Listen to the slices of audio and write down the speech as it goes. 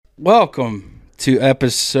Welcome to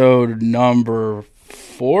episode number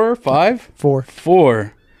 4 or 5? 4.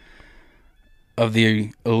 4 of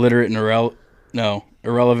the Irrelevant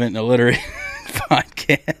and Illiterate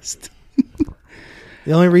podcast.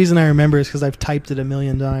 The only reason I remember is because I've typed it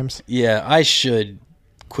 1,000,000 times. Yeah, I should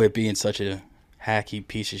quit being such a hacky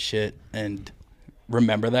piece of shit and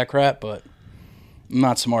remember that crap, but I'm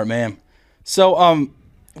not smart, man. So,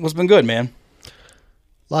 what's been good, man?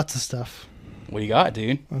 Lots of stuff. What do you got,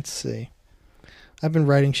 dude? Let's see. I've been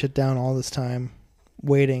writing shit down all this time,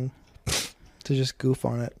 waiting to just goof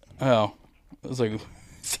on it. Oh, it's not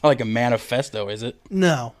like a manifesto, is it?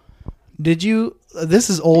 No. Did you... This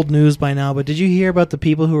is old news by now, but did you hear about the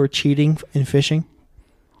people who were cheating in fishing?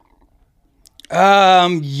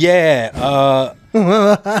 Yeah.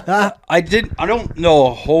 I don't know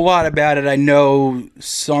a whole lot about it. I know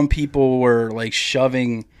some people were like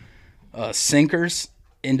shoving sinkers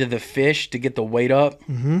into the fish to get the weight up.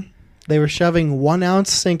 Mm-hmm. They were shoving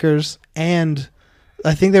 1-ounce sinkers, and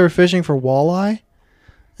I think they were fishing for walleye,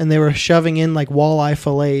 and they were shoving in like walleye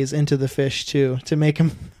fillets into the fish too to make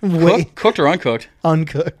them weight. Cooked or uncooked?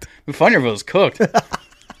 Uncooked. It'd be funnier if it was cooked.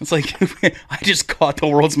 It's like I just caught the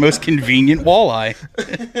world's most convenient walleye.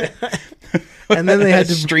 And then they had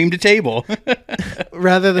to stream to table.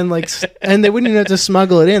 rather than like, and they wouldn't even have to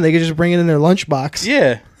smuggle it in. They could just bring it in their lunchbox.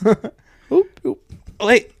 Yeah. Oop, oop.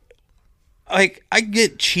 Like I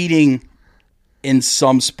get cheating in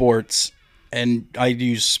some sports, and I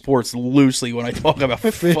use sports loosely when I talk about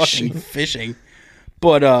fucking fishing.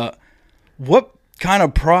 But what kind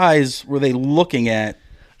of prize were they looking at?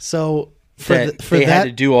 So They had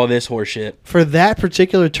to do all this horse shit. For that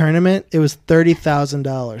particular tournament, it was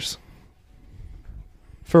 $30,000.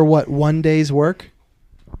 For what, 1 day's work?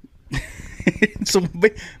 So,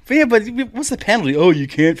 but what's the penalty? Oh, you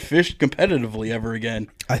can't fish competitively ever again.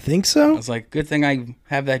 I think I so. was like, good thing I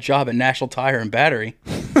have that job at National Tire and Battery.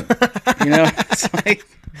 It's like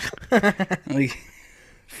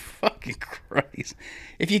fucking Christ.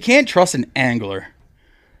 If you can't trust an angler,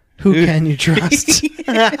 Who can you trust?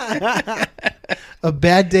 A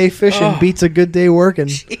bad day fishing beats a good day working.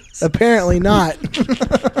 Jesus. Apparently not.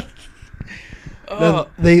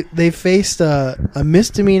 They faced a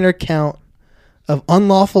misdemeanor count of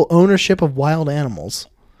unlawful ownership of wild animals,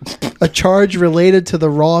 a charge related to the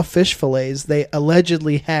raw fish fillets they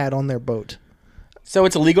allegedly had on their boat. So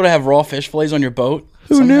it's illegal to have raw fish fillets on your boat?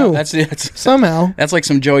 Who knew? That's Somehow. That's like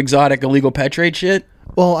some Joe Exotic illegal pet trade shit.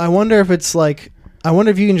 Well, I wonder if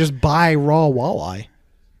you can just buy raw walleye.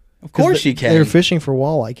 Of course you can. They're fishing for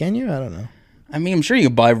walleye, can you? I don't know. I mean, I'm sure you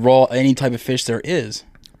can buy raw any type of fish there is.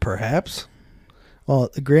 Perhaps. Well,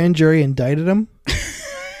 the grand jury indicted him.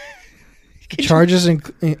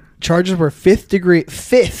 Charges were fifth degree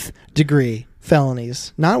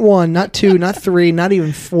felonies. Not 1, not 2, not 3, not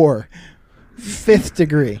even 4. 5th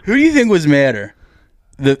degree. Who do you think was madder?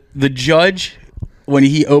 The judge when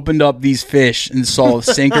he opened up these fish and saw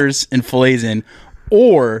sinkers and fillets in,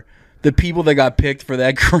 or the people that got picked for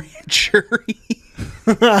that grand jury?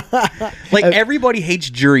 Like everybody hates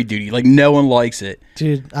jury duty. Like no one likes it.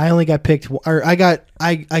 Dude, I only got picked, or I got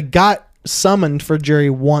summoned for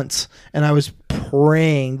jury once, and I was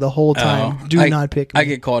praying the whole time, not pick me. I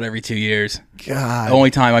get called every 2 years. God. The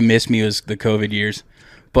only time I missed me was the COVID years.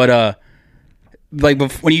 But like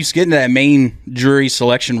when you get into that main jury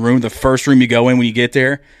selection room, the first room you go in when you get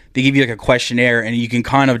there, they give you like a questionnaire, and you can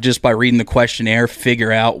kind of just by reading the questionnaire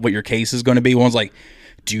figure out what your case is going to be. One's like,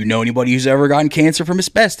 do you know anybody who's ever gotten cancer from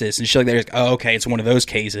asbestos? And shit like that. You're like, oh, okay, it's one of those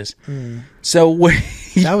cases. So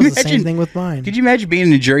that was the same thing with mine. Could you imagine being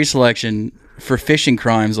in a jury selection for fishing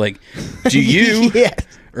crimes? Like, do you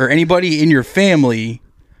or anybody in your family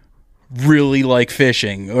really like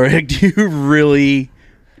fishing? Or do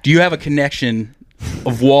you have a connection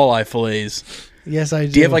of walleye fillets? Yes, I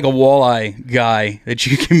do. Do you have like a walleye guy that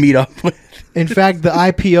you can meet up with? In fact, the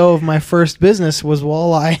IPO of my first business was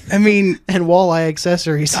walleye. I mean, and walleye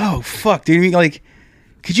accessories. Oh fuck, dude! I mean, like,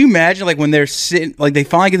 could you imagine like when they're sitting, like they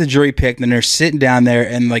finally get the jury picked, and they're sitting down there,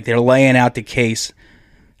 and like they're laying out the case.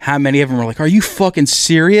 How many of them are like, "Are you fucking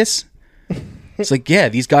serious?" It's like, yeah,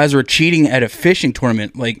 these guys were cheating at a fishing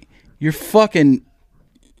tournament. Like, you're calling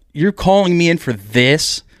me in for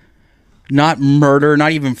this, not murder,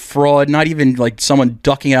 not even fraud, not even like someone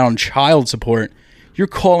ducking out on child support. You're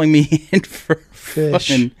calling me in for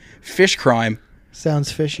fucking fish crime. Sounds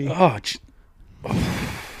fishy. Oh.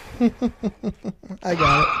 I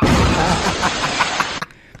got it.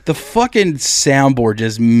 The fucking soundboard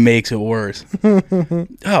just makes it worse.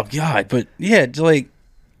 Oh, God. But, yeah, like...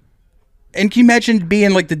 And can you imagine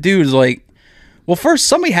being like the dudes like... Well, first,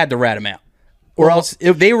 somebody had to rat him out. Or else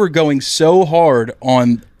if they were going so hard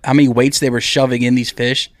on how many weights they were shoving in these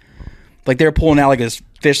fish. Like they were pulling out like this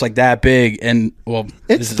fish like that big, and well,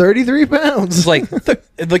 it's 33 pounds. It's like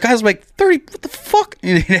the guy's like 30. What the fuck?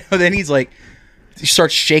 You know. Then he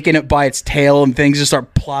starts shaking it by its tail, and things just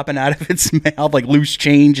start plopping out of its mouth like loose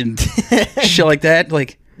change and shit like that.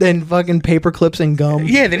 Like then fucking paper clips and gum.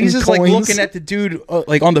 Yeah. Then he's just coins. like looking at the dude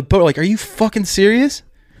like on the boat. Like, are you fucking serious?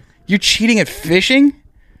 You're cheating at fishing?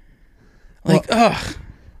 Like, ugh.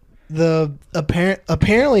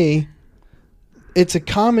 Apparently, it's a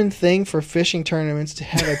common thing for fishing tournaments to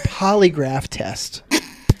have a polygraph test,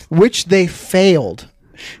 which they failed,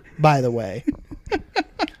 by the way,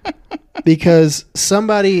 because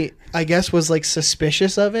somebody, I guess, was like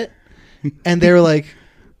suspicious of it, and they were like,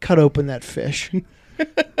 "Cut open that fish."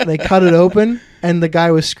 And they cut it open, and the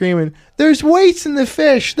guy was screaming, "There's weights in the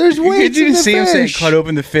fish! There's weights in the fish!" You see him say, "Cut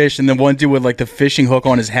open the fish," and then one dude with like the fishing hook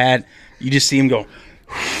on his hat, you just see him go.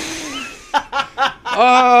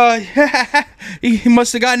 He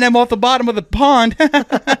must have gotten them off the bottom of the pond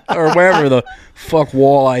or wherever the fuck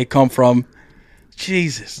walleye come from.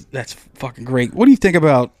 Jesus, that's fucking great. What do you think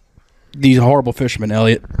about these horrible fishermen,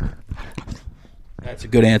 Elliot? That's a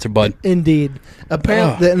good answer, bud. Indeed.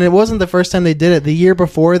 Apparently, and it wasn't the first time they did it. The year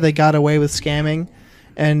before, they got away with scamming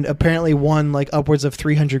and apparently won like upwards of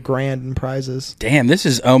 $300,000 in prizes. Damn, this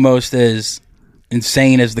is almost as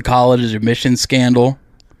insane as the college admissions scandal.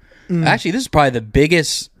 Actually, this is probably the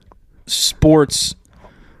biggest sports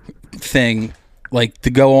thing like to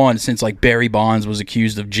go on since like Barry Bonds was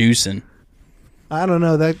accused of juicing. I don't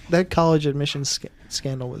know, that college admissions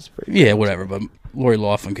scandal was pretty yeah, whatever, but Lori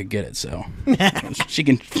Loughlin could get it, so she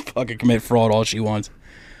can fucking commit fraud all she wants.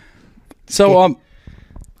 So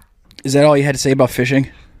is that all you had to say about fishing?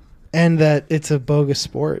 And that it's a bogus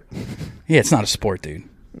sport. Yeah, it's not a sport, dude.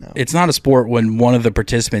 No. It's not a sport when one of the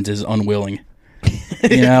participants is unwilling.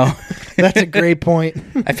 You know? That's a great point.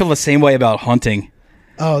 I feel the same way about hunting.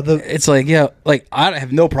 It's like, yeah, like I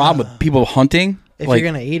have no problem with people hunting. If like,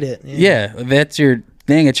 you're gonna eat it. Yeah, that's your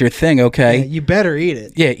thing, it's your thing, okay. Yeah, you better eat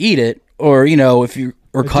it. Yeah, eat it. Or, you know, if you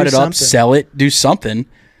or cut it up, sell it, do something.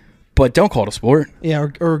 But don't call it a sport. Yeah,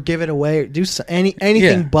 or give it away. Do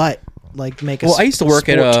anything but like make a I used to work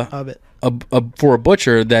at for a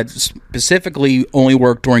butcher that specifically only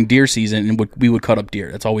worked during deer season, and we would cut up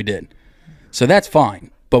deer. That's all we did. So that's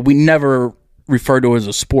fine. But we never referred to it as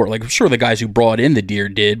a sport. Like, I'm sure the guys who brought in the deer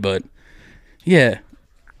did, but yeah.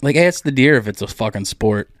 Like, ask the deer if it's a fucking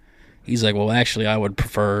sport. He's like, well, actually, I would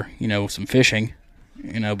prefer, you know, some fishing,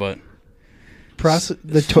 you know, but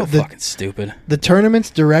fucking stupid. The tournament's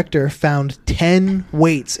director found 10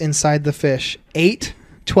 weights inside the fish, 8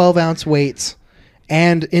 12-ounce weights,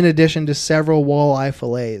 and in addition to several walleye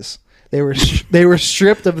fillets. They were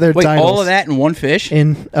stripped of their titles. All of that in one fish?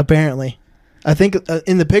 Apparently. I think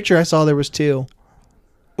in the picture I saw there was 2.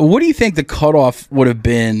 What do you think the cutoff would have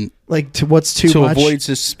been? Like, what's too much? To avoid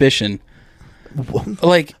suspicion.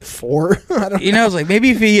 Like 4? I don't know. You know, it's like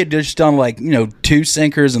maybe if he had just done like, you know, 2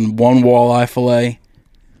 sinkers and 1 walleye fillet,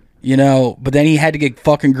 you know, but then he had to get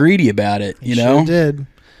fucking greedy about it, you know? Sure did.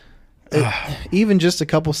 Even just a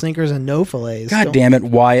couple sinkers and no fillets. God damn it,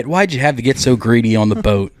 Wyatt. Why'd you have to get so greedy on the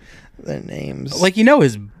boat? Their names. Like, you know,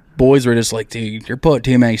 his boys were just like, dude, you're putting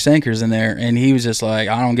too many sinkers in there. And he was just like,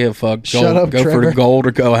 I don't give a fuck. Go for the gold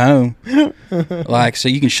or go home. Like, so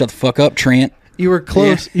you can shut the fuck up, Trent. You were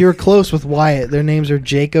close. Yeah. You were close with Wyatt. Their names are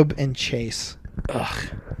Jacob and Chase. Ugh.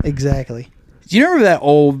 Exactly. Do you remember that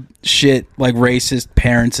old shit, like racist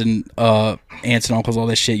parents and aunts and uncles, all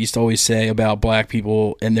that shit used to always say about black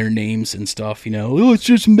people and their names and stuff, you know? Oh, it's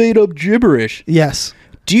just made up gibberish. Yes.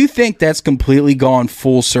 Do you think that's completely gone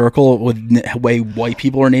full circle with the way white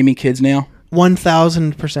people are naming kids now?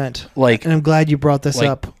 1,000%. Like, and I'm glad you brought this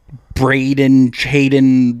up. Braden,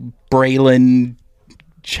 Chaden, Braylon,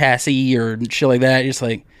 Chassis, or shit like that. It's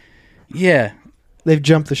like, yeah. They've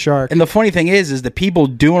jumped the shark. And the funny thing is the people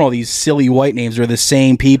doing all these silly white names are the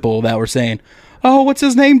same people that were saying, oh, what's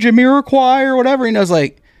his name, Jamiroquai or whatever. And I was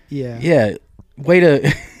like, yeah, way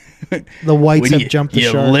to... The whites have jumped the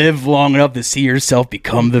shark. You live long enough to see yourself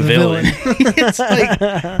become the villain. It's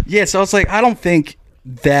like, yeah, so I was like, I don't think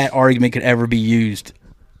that argument could ever be used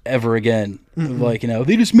ever again. Like, you know,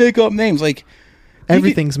 they just make up names. Like,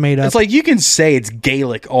 everything's made up. It's like you can say it's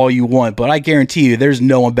Gaelic all you want, but I guarantee you there's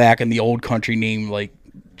no one back in the old country named like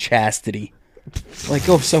Chastity. Like,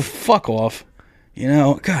 oh, so fuck off. You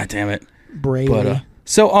know, God damn it. Brady. But,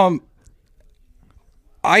 so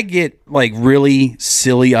I get like really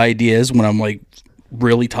silly ideas when I'm like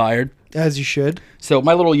really tired. As you should. So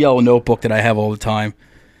my little yellow notebook that I have all the time,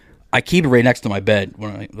 I keep it right next to my bed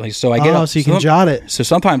when I get up. So you can jot it. So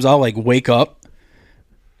sometimes I'll like wake up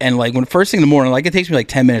And like when first thing in the morning, like it takes me like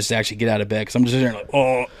 10 minutes to actually get out of bed because I'm just sitting there like,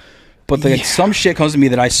 oh. But like some shit comes to me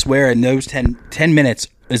that I swear in those 10 minutes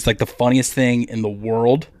is like the funniest thing in the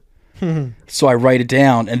world. So I write it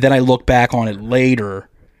down and then I look back on it later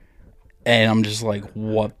and I'm just like,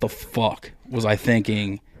 what the fuck was I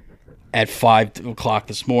thinking at 5 o'clock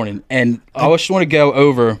this morning? And I just want to go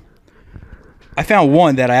over. I found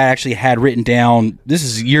one that I actually had written down. This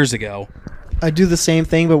is years ago. I do the same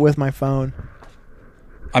thing, but with my phone.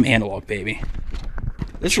 I'm analog, baby.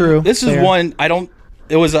 True. This is one I don't.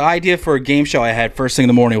 It was an idea for a game show I had first thing in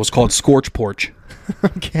the morning. It was called Scorch Porch.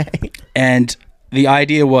 Okay. And the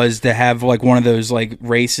idea was to have like one of those like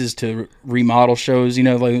races to remodel shows, you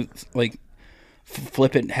know, like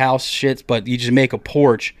flippant house shits, but you just make a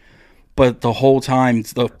porch, but the whole time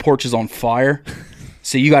the porch is on fire.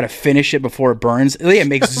 So you got to finish it before it burns. It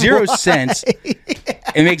makes zero sense.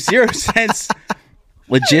 It makes zero sense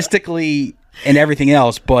logistically and everything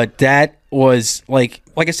else, but that was like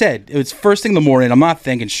I said, it was first thing in the morning. I'm not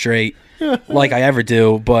thinking straight like I ever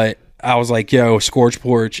do, but I was like, yo, Scorch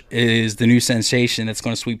Porch is the new sensation that's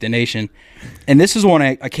going to sweep the nation. And this is one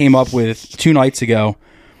I came up with 2 nights ago.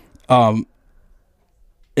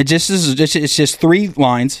 It's just 3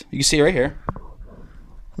 lines. You can see it right here.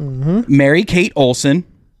 Mm-hmm. Mary Kate Olsen,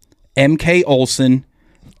 MK Olsen,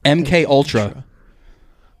 MK Ultra.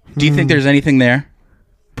 Do you think there's anything there?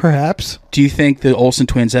 Perhaps. Do you think the Olsen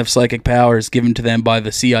twins have psychic powers given to them by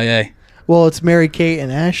the CIA? Well, it's Mary Kate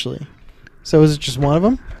and Ashley. So is it just one of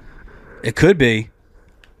them? It could be.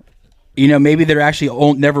 You know, maybe they're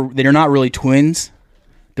actually they're not really twins.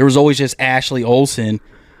 There was always just Ashley Olsen.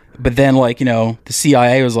 But then, like, you know, the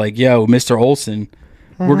CIA was like, yo, Mr. Olsen,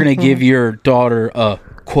 we're going to give your daughter a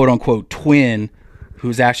quote-unquote twin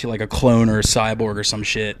who's actually like a clone or a cyborg or some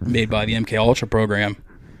shit made by the MK Ultra program.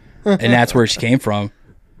 And that's where she came from.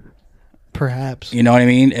 Perhaps. You know what I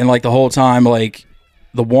mean? And, like, the whole time, like,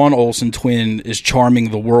 the one Olsen twin is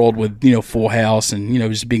charming the world with, you know, Full House and, you know,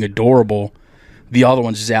 just being adorable. The other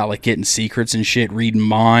one's just out, like, getting secrets and shit, reading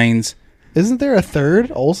minds. Isn't there a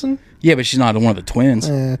third Olsen? Yeah, but she's not one of the twins.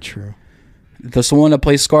 True. That's the one that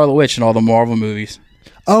plays Scarlet Witch in all the Marvel movies.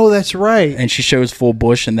 Oh, that's right. And she shows full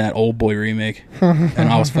bush in that Old Boy remake. And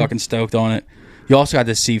I was fucking stoked on it. You also got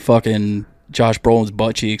to see fucking Josh Brolin's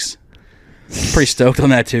butt cheeks. Pretty stoked on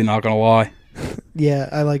that too, not gonna lie. Yeah,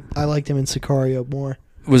 I liked him in Sicario more.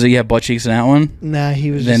 Was he have butt cheeks in that one? Nah,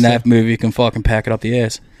 he was then just that movie can fucking pack it up the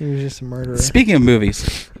ass. He was just a murderer. Speaking of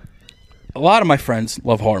movies, a lot of my friends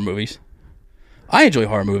love horror movies. I enjoy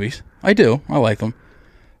horror movies. I do. I like them.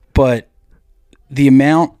 But the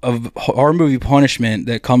amount of horror movie punishment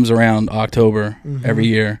that comes around October every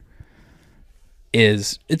year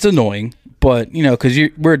it's annoying. But, you know, because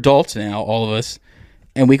we're adults now, all of us,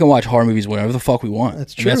 and we can watch horror movies whatever the fuck we want.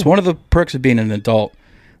 That's true. And that's one of the perks of being an adult.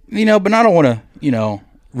 You know, but I don't want to, you know,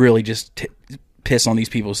 really just piss on these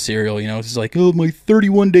people's cereal. You know, it's just like, oh, my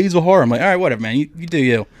 31 days of horror. I'm like, all right, whatever, man. You do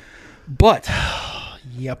you. But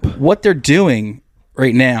yep, what they're doing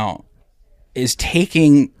right now is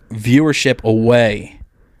taking viewership away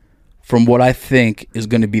from what I think is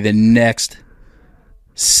going to be the next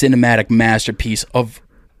cinematic masterpiece of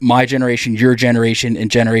my generation, your generation,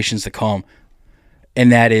 and generations to come.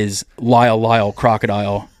 And that is Lyle Lyle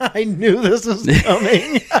Crocodile. I knew this was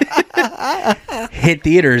coming. Hit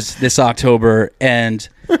theaters this October. And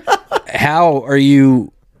how are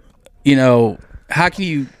you, you know, how can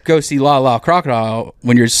you go see Lyle Lyle Crocodile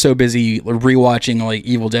when you're so busy rewatching like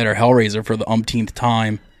Evil Dead or Hellraiser for the umpteenth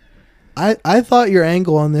time? I thought your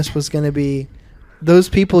angle on this was going to be those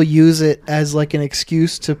people use it as like an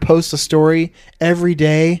excuse to post a story every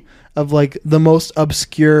day of like the most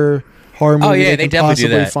obscure horror movie they definitely possibly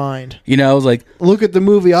do that. Find. You know, like, look at the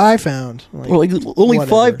movie I found. Like only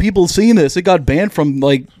whatever. 5 people seen this. It got banned from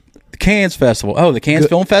like the Cannes Festival. Oh, the Cannes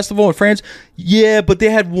Film Festival in France? Yeah, but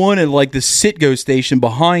they had one at like the Citgo station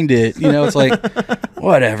behind it. You know, it's like,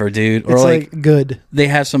 whatever, dude. Or it's like good. They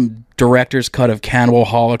have some director's cut of Cannibal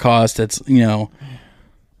Holocaust that's, you know,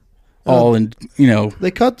 all in, you know. They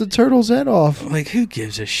cut the turtle's head off. Like, who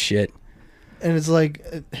gives a shit? And it's like,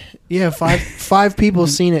 yeah, five people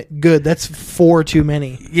seen it. Good. That's 4 too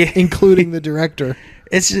many. Yeah, including the director.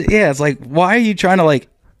 It's just, yeah. It's like, why are you trying to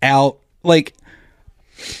like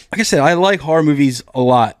I said, I like horror movies a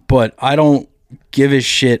lot, but I don't give a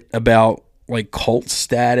shit about like cult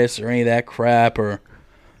status or any of that crap. Or,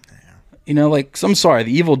 you know, like, I'm sorry,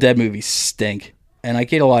 the Evil Dead movies stink, and I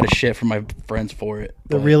get a lot of shit from my friends for it.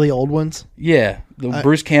 The really old ones. Yeah, the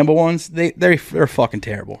Bruce Campbell ones. They're fucking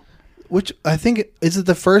terrible. Which I think is it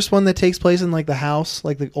the first one that takes place in like the house,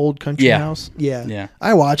 like the old country house. Yeah.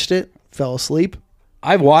 I watched it, fell asleep.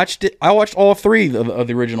 I watched it. I watched all three of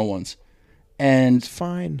the original ones, and It's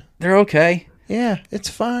fine. they're okay. Yeah, it's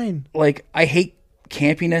fine. Like, I hate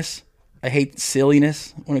campiness. I hate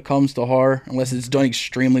silliness when it comes to horror, unless it's done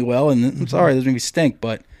extremely well. And I'm sorry, those movies stink,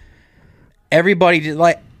 but everybody did,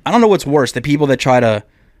 like, I don't know what's worse, the people that try to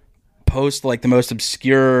post like the most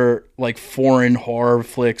obscure like foreign horror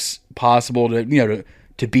flicks possible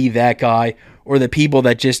to be that guy, or the people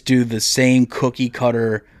that just do the same cookie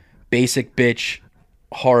cutter basic bitch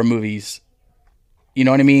horror movies. You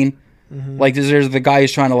know what I mean? Like there's the guy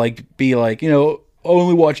who's trying to like be like,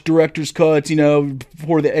 only watch director's cuts,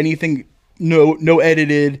 for anything, no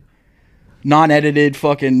edited, non-edited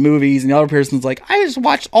fucking movies, and the other person's like, I just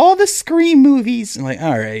watched all the Scream movies. I'm like,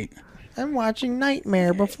 all right. I'm watching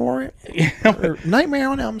Nightmare Before or Nightmare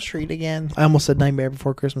on Elm Street again. I almost said Nightmare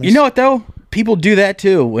Before Christmas. You know what though? People do that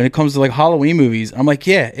too when it comes to like Halloween movies. I'm like,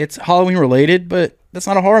 yeah, it's Halloween related, but that's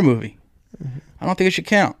not a horror movie. I don't think it should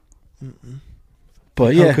count.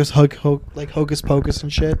 But yeah, Hocus Pocus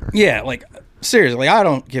and shit. yeah, like seriously, like, I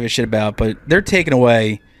don't give a shit about, but they're taking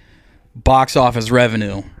away box office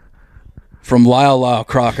revenue from Lyle Lyle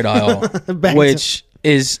Crocodile, which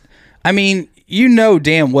is, I mean,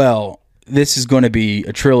 damn well this is going to be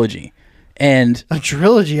a trilogy, and A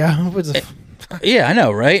trilogy. I hope it's a. yeah, I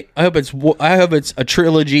know, right? I hope it's a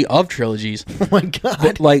trilogy of trilogies. Oh my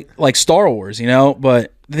god. like Star Wars,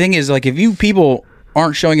 But the thing is, like, if you people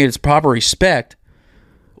aren't showing it its proper respect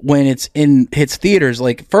when hits theaters,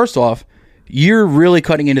 like, first off, you're really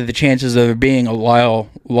cutting into the chances of there being a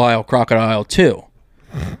Lyle Crocodile 2.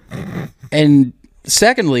 And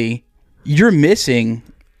secondly, you're missing,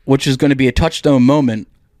 which is going to be a touchstone moment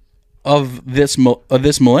of this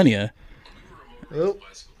millennia. Oh.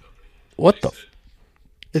 What the?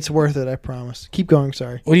 It's worth it, I promise. Keep going,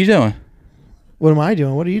 sorry. What are you doing? What am I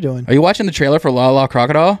doing? What are you doing? Are you watching the trailer for Lyle Lyle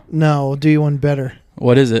Crocodile? No, I'll do you one better.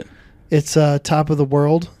 What is it? It's Top of the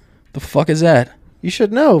World. The fuck is that? You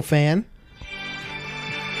should know, fan. At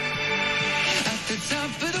the top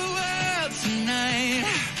of the world tonight,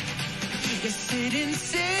 you're sitting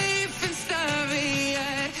safe and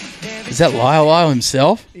starry-eyed. Is that Lyle Lyle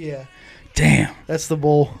himself? Yeah. Damn. That's the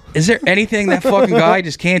bull. Is there anything that fucking guy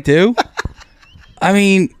just can't do? I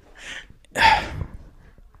mean,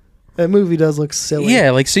 That movie does look silly.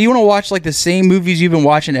 yeah, like, so you want to watch like the same movies you've been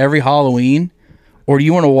watching every Halloween, or do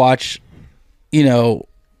you want to watch,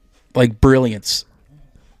 like brilliance,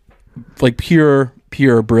 like pure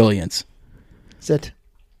brilliance? Sit.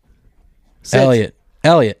 Elliot,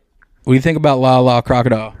 what do you think about Lyle Lyle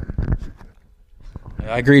Crocodile?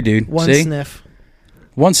 I agree, dude. One See? sniff.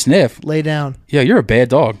 One sniff. Lay down. Yeah, you're a bad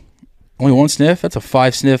dog. Only one sniff? That's a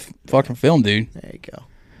 5 sniff fucking film, dude. There you go.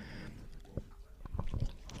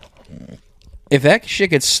 If that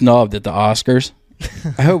shit gets snubbed at the Oscars,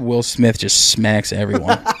 I hope Will Smith just smacks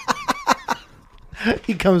everyone.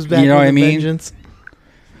 He comes back You know with what I a mean? vengeance.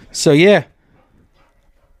 So, yeah.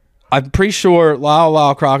 I'm pretty sure Lyle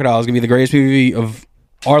Lyle Crocodile is going to be the greatest movie of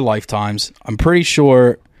our lifetimes. I'm pretty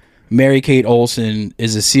sure Mary-Kate Olsen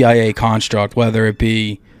is a CIA construct, whether it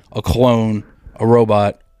be a clone, a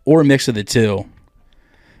robot, or a mix of the two.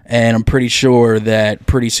 And I'm pretty sure that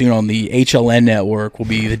pretty soon on the HLN network will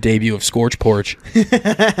be the debut of Scorch Porch.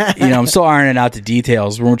 I'm still ironing out the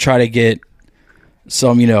details. We're going to try to get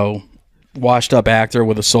some, washed up actor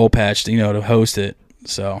with a soul patch, to host it.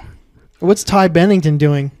 So What's Ty Bennington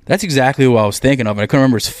doing? that's exactly who I was thinking of. And I couldn't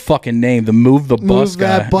remember his fucking name. The Move the Bus Move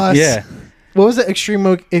guy. that bus. Yeah. What was it? Extreme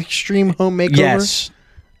Home Makeover? Yes.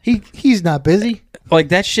 He's not busy. Like,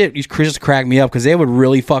 that shit just cracked me up because they would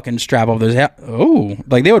really fucking strap up those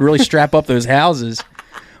they would really strap up those houses.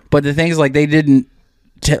 But the thing is, like, they didn't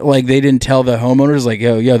tell the homeowners, like,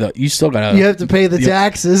 you still gotta, You have to pay the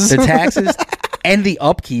taxes. the taxes and the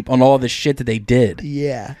upkeep on all the shit that they did.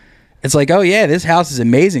 Yeah. It's like, oh yeah, this house is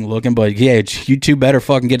amazing looking, but yeah, you two better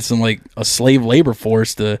fucking get some like a slave labor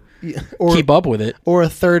force to Or keep up with it. or a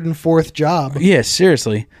third and fourth job. Yeah,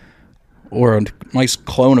 seriously. Or a nice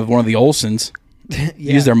clone of one of the Olsens. Yeah.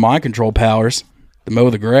 Use their mind control powers to mow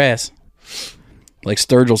the grass, like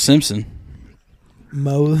Sturgill Simpson.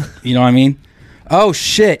 Mow. You know what I mean? Oh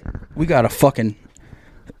shit, we got a fucking.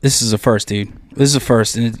 This is a first, dude. This is a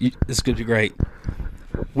first, and this is gonna be great.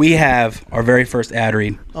 We have our very first ad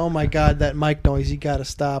read. Oh my god, that mic noise! You gotta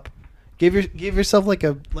stop. Give yourself like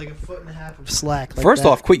a foot and a half of slack. Like First that.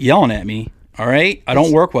 off, quit yelling at me. All right, I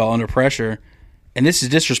don't work well under pressure, and this is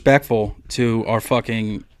disrespectful to our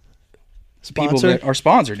fucking people Sponsor? that our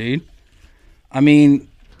sponsor, dude. I mean,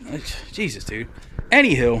 Jesus, dude.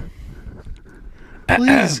 Anywho,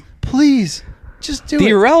 please, just do the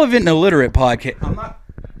it. Irrelevant and Illiterate podcast. I'm not.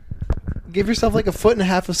 Give yourself like a foot and a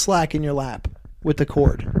half of slack in your lap. with the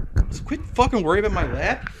cord. Quit fucking worrying about my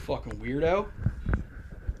lap, you fucking weirdo.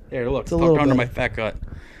 There, look, a tucked little under my better. fat gut.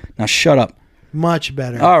 Now shut up. Much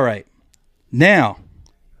better. All right. Now,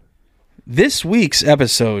 this week's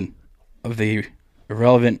episode of the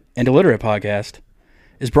Irrelevant and Illiterate podcast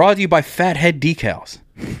is brought to you by Fathead Decals.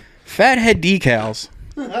 Fathead Decals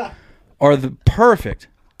are the perfect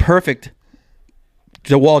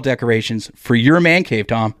wall decorations for your man cave,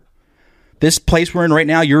 Tom. This place we're in right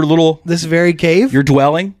now, This very cave? your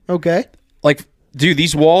dwelling, Okay. like, dude,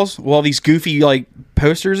 these walls, all these goofy, like,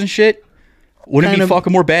 posters and shit, wouldn't it Kind be of-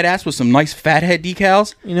 fucking more badass with some nice Fathead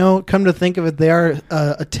decals? You know, come to think of it, they are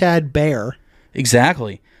a tad bare.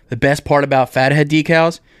 Exactly. The best part about Fathead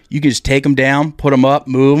decals, you can just take them down, put them up,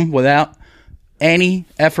 move them without any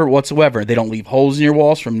effort whatsoever. They don't leave holes in your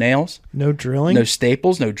walls from nails, No drilling. no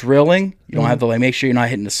staples, no drilling. You don't have to, like, make sure you're not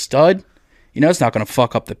hitting the stud. You know, it's not going to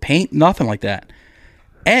fuck up the paint, nothing like that.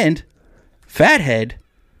 And Fathead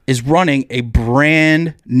is running a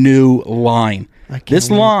brand new line. can't This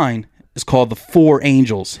wait. line is called the Four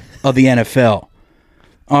Angels of the NFL.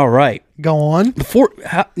 All right. Go on. You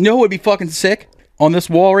know what would be fucking sick on this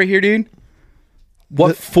wall right here, dude?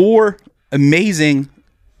 What four amazing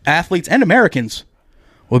athletes and Americans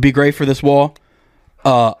would be great for this wall?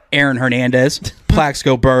 Aaron Hernandez,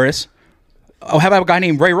 Plaxico Burress. Oh, how about a guy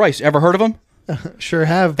named Ray Rice? Ever heard of him? Sure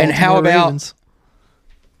have. And how Baltimore about- Ravens.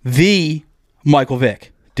 The Michael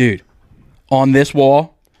Vick, dude, on this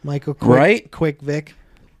wall. Michael Quick, Right? Quick Vic?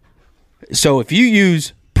 So if you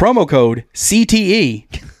use promo code CTE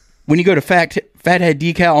when you go to Fathead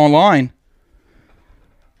Decal online,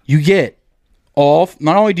 you get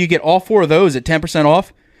not only do you get all four of those at 10%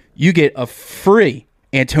 off, you get a free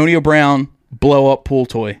Antonio Brown blow up pool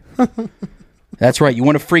toy. That's right. You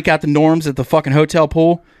want to freak out the norms at the fucking hotel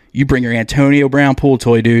pool? You bring your Antonio Brown pool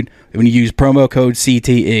toy, dude, when you use promo code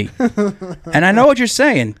CTE. And I know what you're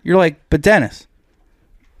saying. You're like, but Dennis,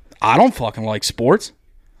 I don't fucking like sports.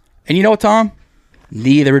 And you know what, Tom?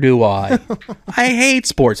 Neither do I. I hate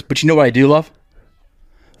sports, but you know what I do love?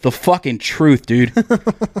 The fucking truth, dude.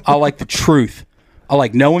 I like the truth. I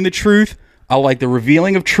like knowing the truth. I like the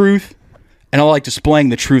revealing of truth. And I like displaying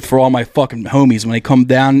the truth for all my fucking homies when they come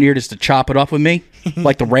down here just to chop it up with me.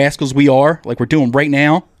 Like the rascals we are, like we're doing right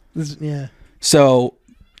now. Yeah. So,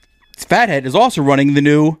 Fathead is also running the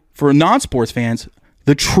new, for non-sports fans,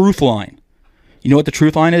 the Truth Line. You know what the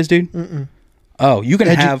Truth Line is, dude? Mm-mm. Oh, you can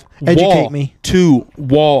have educate me.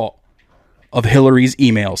 wall of Hillary's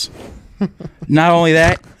emails. Not only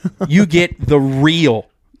that, you get the real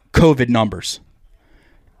COVID numbers.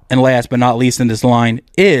 And last but not least in this line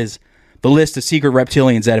is the list of secret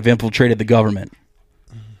reptilians that have infiltrated the government.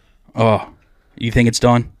 Oh, you think it's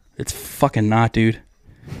done? It's fucking not, dude.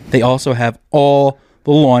 They also have all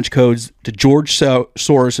the launch codes to George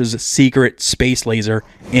Soros's secret space laser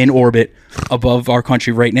in orbit above our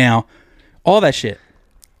country right now. All that shit.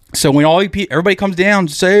 So when everybody comes down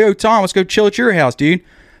to say, "Oh, Tom, let's go chill at your house, dude,"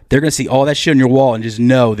 they're going to see all that shit on your wall and just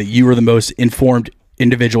know that you are the most informed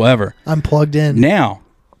individual ever. I'm plugged in. Now,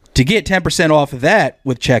 to get 10% off of that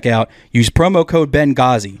with checkout, use promo code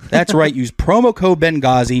Benghazi. That's right. Use promo code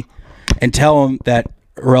Benghazi and tell them that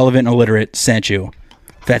Irrelevant and Illiterate sent you.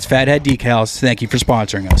 That's Fathead Decals. Thank you for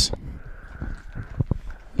sponsoring us.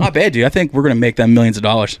 Not bad, dude. I think we're going to make them millions of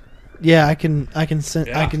dollars. Yeah, I can send,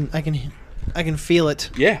 Yeah. I can feel it.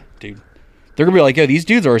 Yeah, dude. They're going to be like, yo, these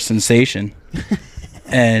dudes are a sensation.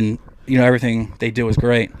 And, you know, everything they do is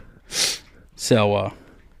great. So,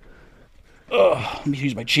 let me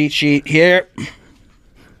use my cheat sheet here.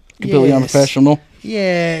 Completely Yes. unprofessional.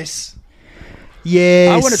 Yes.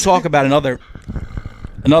 Yes. I want to talk about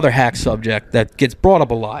another hack subject that gets brought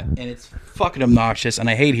up a lot, and it's fucking obnoxious, and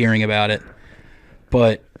I hate hearing about it.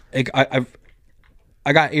 But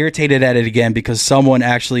I got irritated at it again because someone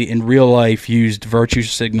actually in real life used virtue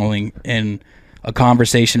signaling in a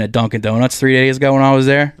conversation at Dunkin' Donuts 3 days ago when I was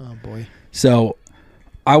there. Oh boy. So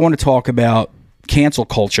I want to talk about cancel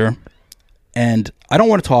culture, and I don't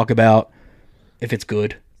want to talk about if it's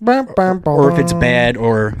good or if it's bad,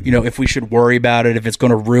 or, you know, if we should worry about it, if it's going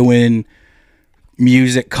to ruin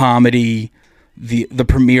music, comedy, the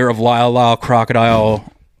premiere of Lyle Lyle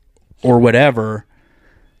Crocodile or whatever.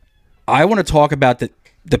 I want to talk about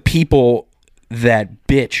the people that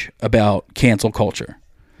bitch about cancel culture.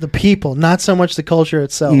 The people, not so much the culture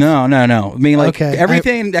itself. No. I mean, like, Okay,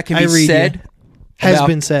 everything that can I be read said you. Has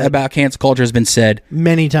been said. about cancel culture has been said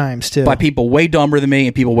Many times too. by people way dumber than me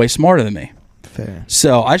and people way smarter than me. Fair.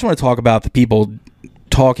 So I just want to talk about the people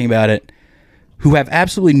talking about it who have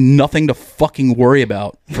absolutely nothing to fucking worry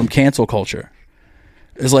about from cancel culture.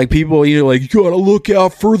 It's like people, you know, like, you gotta look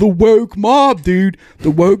out for the woke mob, dude.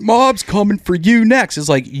 The woke mob's coming for you next. It's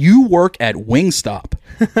like, you work at Wingstop.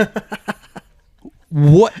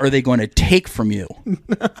 What are they going to take from you?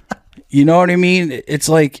 You know what I mean? It's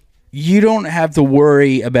like, you don't have to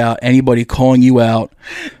worry about anybody calling you out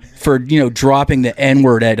for, you know, dropping the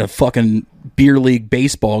N-word at a fucking beer league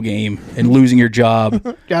baseball game and losing your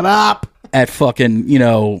job. Shut up. At fucking, you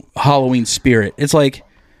know, Halloween Spirit. It's like,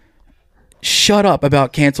 shut up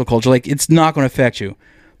about cancel culture. Like, it's not going to affect you.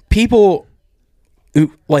 People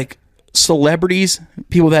who, like, celebrities,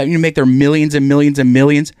 people that, you know, make their millions and millions and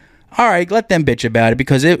millions, all right, let them bitch about it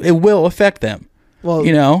because it will affect them. Well,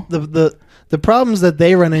 you know, the problems that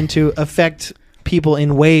they run into affect people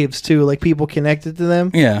in waves too, like people connected to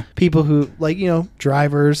them. Yeah. People who, like, you know,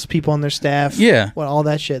 drivers, people on their staff. Yeah. Well, all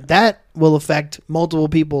that shit. That will affect multiple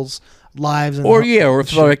people's lives. And or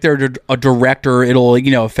if like they're a director, it'll,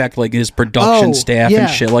 you know, affect like his production staff and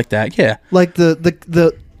shit like that. Yeah. Like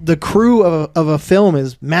the crew of a film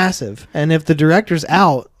is massive, and if the director's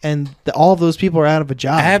out and all those people are out of a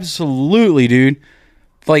job, Absolutely, dude.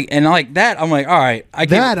 Like, and like that, I'm like, all right, I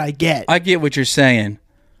get what you're saying,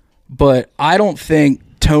 but I don't think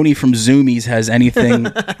Tony from Zoomies has anything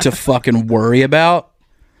to fucking worry about.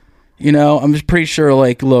 You know, I'm just pretty sure,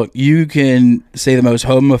 like, look, you can say the most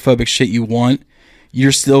homophobic shit you want,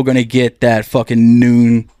 you're still gonna get that fucking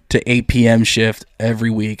noon to 8 p.m. shift every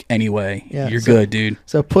week anyway. Yeah, you're good, dude.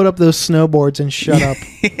 So put up those snowboards and shut up.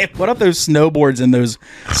 Put up those snowboards and those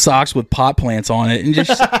socks with pot plants on it and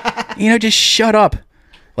just, you know, just shut up.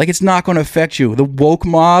 Like, it's not going to affect you. The woke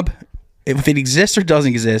mob, if it exists or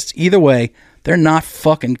doesn't exist, either way, they're not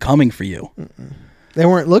fucking coming for you. They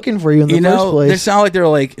weren't looking for you in the first place. They sound like they're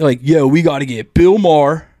like, yo, we got to get Bill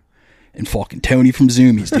Maher and fucking Tony from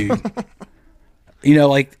Zoomies, dude. You know,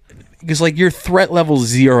 like, because, like, your threat level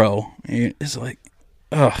 0. It's like,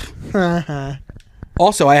 ugh.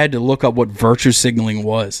 Also, I had to look up what virtue signaling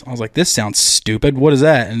was. I was like, this sounds stupid. What is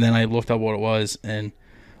that? And then I looked up what it was, and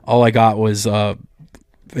all I got was, remember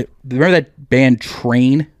that band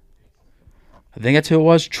Train? I think that's who it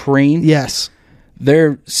was, Train? Yes.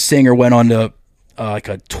 Their singer went on to, like,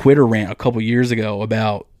 a Twitter rant a couple years ago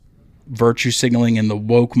about virtue signaling and the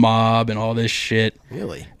woke mob and all this shit.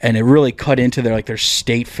 Really? And it really cut into their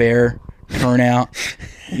state fair turnout,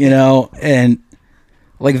 you know? And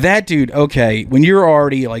like that dude, okay, when you're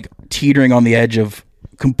already like teetering on the edge of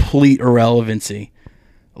complete irrelevancy,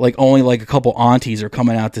 like only like a couple aunties are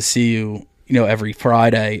coming out to see you, you know, every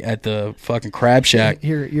Friday at the fucking Crab Shack.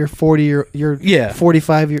 Your 45 or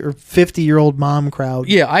 50-year-old mom crowd.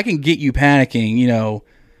 Yeah, I can get you panicking, you know,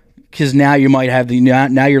 because now you might have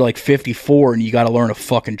now you're like 54 and you got to learn a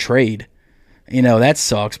fucking trade. You know, that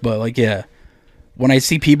sucks. But like, yeah, when I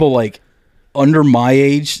see people like under my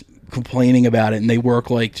age complaining about it and they work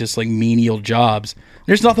like just like menial jobs,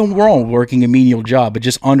 there's nothing wrong with working a menial job, but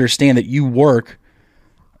just understand that you work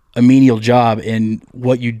a menial job and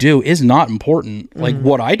what you do is not important. Like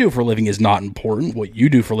what I do for a living is not important. What you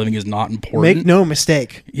do for a living is not important. Make no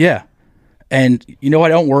mistake. Yeah. And you know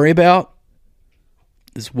what I don't worry about?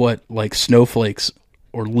 Is what like snowflakes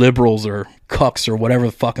or liberals or cucks or whatever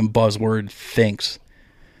the fucking buzzword thinks,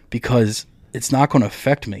 because it's not going to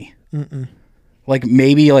affect me. Like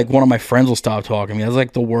maybe like one of my friends will stop talking to me. That's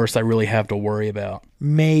like the worst I really have to worry about.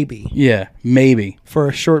 Maybe. Yeah, maybe. For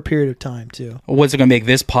a short period of time too. What's it going to make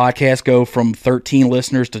this podcast go from 13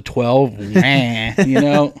 listeners to 12? Nah, you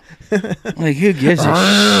know? Like who gives a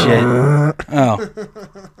shit?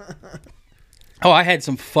 Oh, I had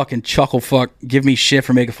some fucking chuckle fuck give me shit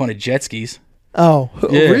for making fun of jet skis. Oh,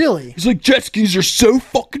 Yeah. really? He's like, jet skis are so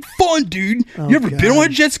fucking fun, dude. You ever been on a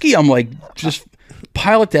jet ski? I'm like, just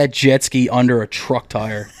pilot that jet ski under a truck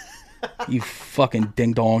tire. You fucking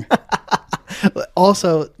ding dong.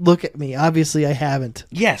 Also, look at me. Obviously, I haven't.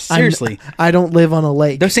 Yes, seriously. I don't live on a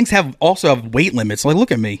lake. Those things also have weight limits. Like,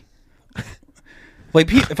 look at me.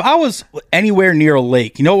 Like, if I was anywhere near a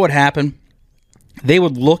lake, you know what would happen? They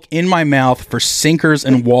would look in my mouth for sinkers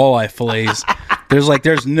and walleye fillets.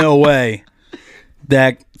 There's no way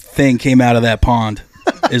that thing came out of that pond.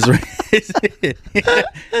 It's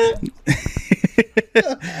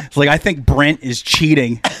like, I think Brent is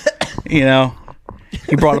cheating. You know,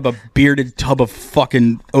 he brought up a bearded tub of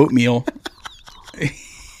fucking oatmeal.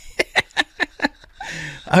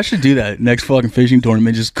 I should do that next fucking fishing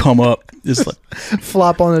tournament. Just come up, just like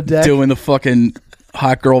flop on a deck, doing the fucking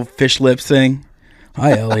hot girl fish lips thing.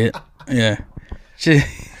 Hi, Elliot. Yeah.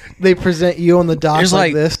 They present you on the dock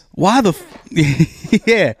like this. Why the?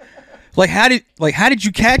 Yeah. Like how did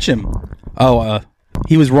you catch him? Oh,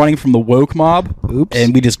 he was running from the woke mob. Oops.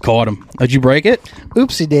 And we just caught him. Did you break it?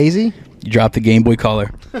 Oopsie daisy. You dropped the Game Boy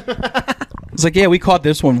Color. It's like, yeah, we caught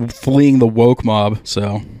this one fleeing the woke mob,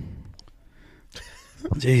 so.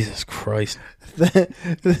 Jesus Christ.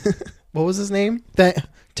 What was his name?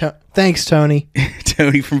 Thanks, Tony.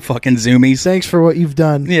 Tony from fucking Zoomies. Thanks for what you've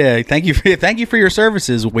done. Yeah, thank you for your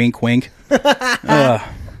services, wink wink.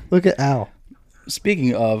 Look at Al.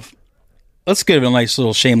 Speaking of, let's give a nice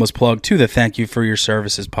little shameless plug to the Thank You for Your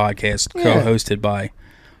Services podcast, co-hosted by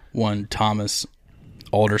one Thomas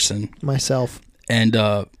Alderson. Myself. And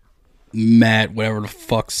Matt, whatever the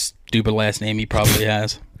fuck stupid last name he probably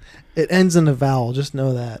has. It ends in a vowel, just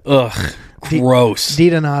know that. Ugh, gross.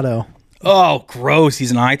 DiDonato. Oh, gross.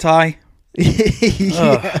 He's an eye-tie?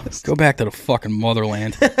 Yes. Go back to the fucking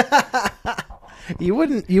motherland. You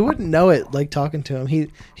wouldn't know it, like, talking to him.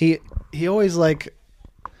 He always, like,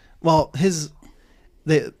 well, him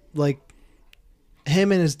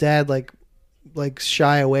and his dad like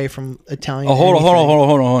shy away from Italian. Oh,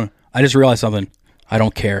 hold on. I just realized something. I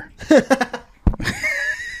don't care.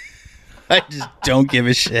 I just don't give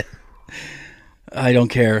a shit. I don't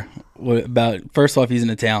care first off, he's an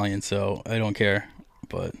Italian, so I don't care.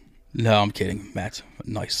 But no, I'm kidding. Matt's a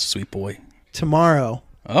nice, sweet boy. Tomorrow.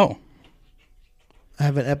 Oh. I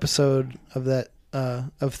have an episode of that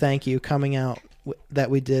of Thank You coming out that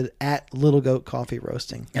we did at Little Goat Coffee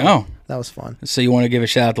Roasting. Oh. That was fun. So you want to give a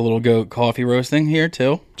shout out to Little Goat Coffee Roasting here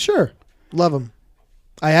too? Sure. Love them.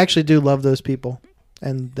 I actually do love those people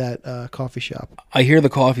and that coffee shop. I hear the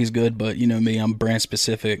coffee's good, but you know me, I'm brand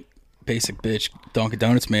specific, basic bitch, Dunkin'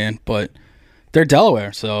 Donuts man. But they're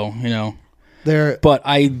Delaware, so you know. But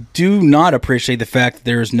I do not appreciate the fact that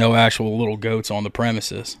there's no actual little goats on the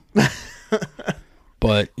premises.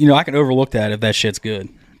 But you know, I can overlook that if that shit's good.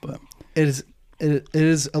 But it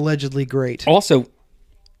is allegedly great. Also,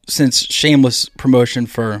 since shameless promotion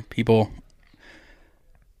for people,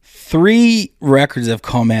 3 records have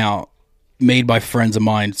come out made by friends of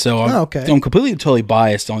mine. So I'm completely totally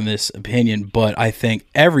biased on this opinion, but I think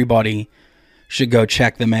everybody should go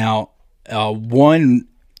check them out. The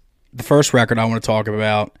first record I want to talk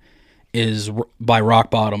about is by Rock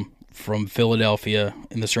Bottom from Philadelphia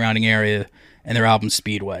and the surrounding area, and their album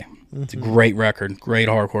Speedway. Mm-hmm. It's a great record, great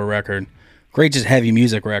hardcore record, great just heavy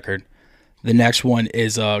music record. The next one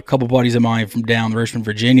is a couple buddies of mine from down the Richmond,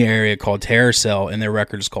 Virginia area called Terror Cell, and their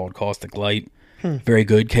record is called Caustic Light. Very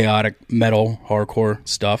good, chaotic metal, hardcore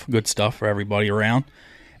stuff, good stuff for everybody around.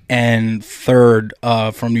 And third,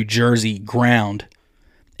 from New Jersey, Ground,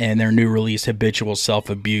 and their new release, Habitual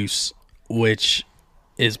Self-Abuse, which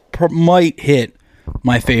might hit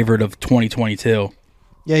my favorite of 2022.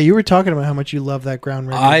 Yeah, you were talking about how much you love that Ground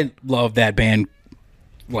record. I love that band,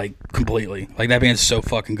 like, completely. Like, that band's so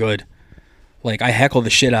fucking good. Like, I heckle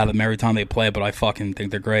the shit out of them every time they play, but I fucking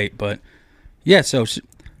think they're great. But, yeah, so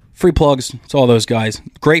free plugs. It's all those guys.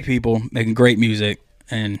 Great people, making great music.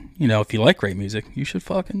 And, you know, if you like great music, you should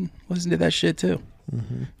fucking listen to that shit, too.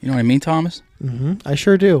 Mm-hmm. You know what I mean, Thomas? Mm-hmm. I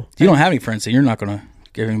sure do. You don't have any friends, so you're not going to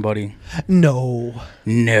give anybody... No.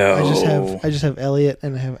 No. I just have Elliot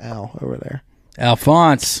and I have Al over there.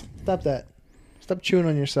 Alphonse. Stop that. Stop chewing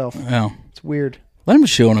on yourself. Oh. It's weird. Let him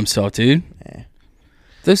chew on himself, dude.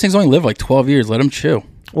 Those things only live like 12 years. Let him chew.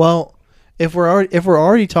 Well, if we're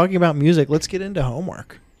already talking about music, let's get into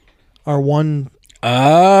homework. One of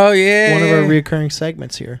our reoccurring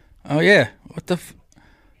segments here. Oh yeah. What the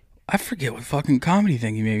I forget what fucking comedy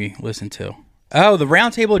thing you made me listen to. Oh, the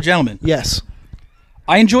Round Table of Gentlemen. Yes.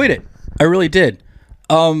 I enjoyed it. I really did.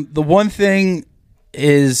 The one thing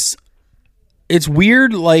is it's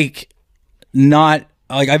weird, like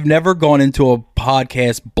I've never gone into a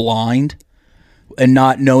podcast blind and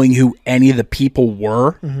not knowing who any of the people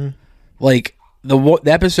were. Mm-hmm. Like the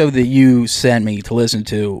episode that you sent me to listen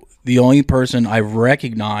to, the only person I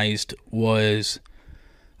recognized was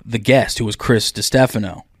the guest, who was Chris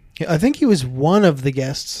DiStefano. I think he was one of the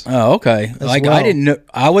guests. Oh, okay. Like well. I didn't know.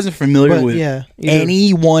 I wasn't familiar with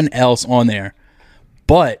anyone else on there,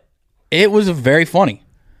 but it was very funny.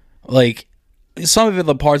 Like some of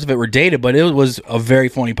the parts of it were dated, but it was a very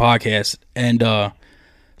funny podcast. And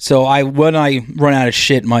so when I run out of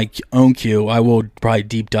shit in my own queue, I will probably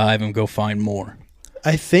deep dive and go find more.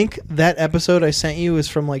 I think that episode I sent you is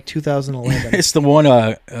from like 2011. It's the one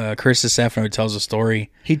Chris DiStefano tells a story.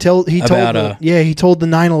 He told the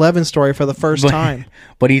 9/11 story for the first time.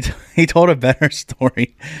 But he told a better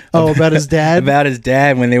story. About his dad? About his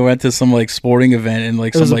dad when they went to some like sporting event and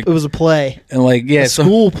like it was a play. And like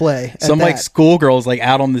school play. Some like schoolgirls like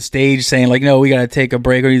out on the stage saying like, no, we gotta take a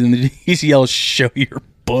break, and he yells, "Show your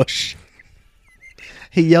bush."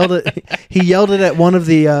 He yelled it at one of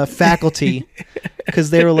the faculty because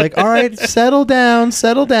they were like, "All right, settle down."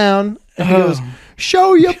 And he goes,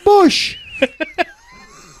 Show your bush.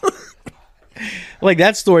 Like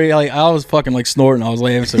that story, like I was fucking like snorting. I was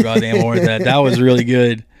laughing so goddamn hard at that. That was really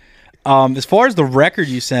good. As far as the record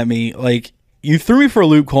you sent me, like you threw me for a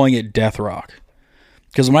loop calling it death rock.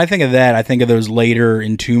 Because when I think of that, I think of those later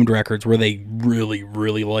Entombed records where they really,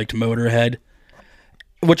 really liked Motorhead,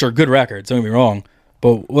 which are good records. Don't get me wrong,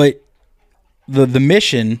 but what the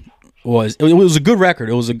mission was, it was a good record.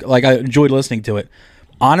 It was like I enjoyed listening to it.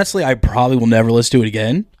 Honestly, I probably will never listen to it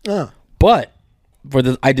again. Oh. But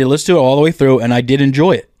I did listen to it all the way through, and I did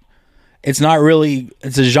enjoy it. It's not really.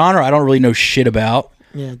 It's a genre I don't really know shit about.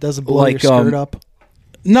 Yeah, it doesn't blow your skirt up.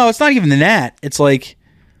 No, it's not even that. It's like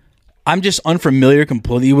I'm just unfamiliar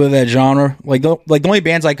completely with that genre. Like the only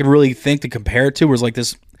bands I could really think to compare it to was like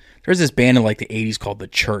this. There's this band in like the 80s called The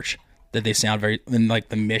Church that they sound very, and like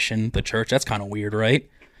The Mission, The Church. That's kind of weird, right?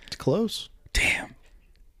 It's close. Damn.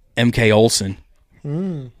 MK Olsen.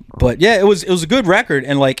 But yeah, it was a good record,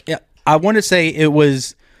 and like I want to say it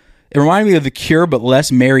reminded me of The Cure, but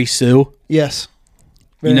less Mary Sue. Yes.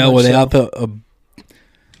 You know, without the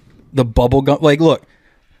bubble gum. Like, look,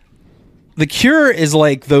 The Cure is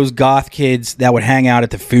like those goth kids that would hang out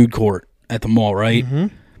at the food court at the mall, right?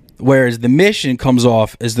 Mm-hmm. Whereas The Mission comes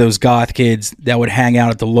off as those goth kids that would hang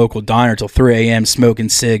out at the local diner till 3 a.m. smoking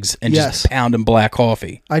cigs and just pounding black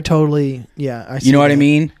coffee. I totally, I see you know what that. I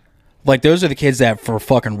mean? Like, those are the kids that for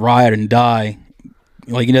fucking riot and die.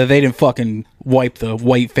 Like, you know, they didn't fucking wipe the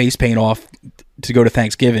white face paint off to go to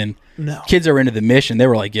Thanksgiving. No. Kids that were into The Mission, they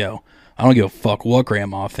were like, yo, I don't give a fuck what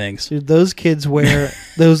grandma thinks. Dude, those kids wear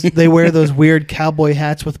they wear those weird cowboy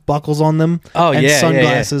hats with buckles on them. Oh, and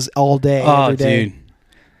sunglasses all day, every day. Dude.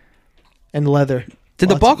 And leather. Did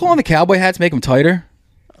the buckle on the cowboy hats make them tighter?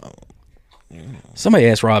 Somebody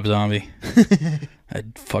asked Rob Zombie. That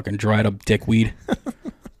fucking dried up dickweed.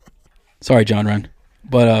 Sorry, John Wren.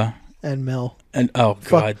 But and Mel. And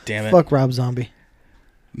god damn it. Fuck Rob Zombie.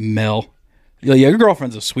 Mel. Yeah, your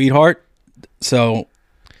girlfriend's a sweetheart. So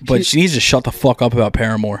but she needs to shut the fuck up about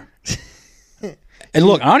Paramore. And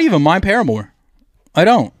look, I don't even mind Paramore. I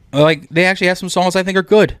don't. Like, they actually have some songs I think are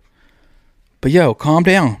good. But yo, calm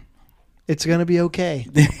down. It's gonna be okay.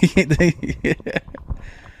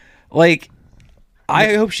 Like,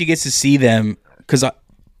 I hope she gets to see them, because I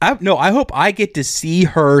hope I get to see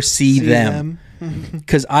her see them.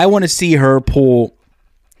 Because I want to see her pull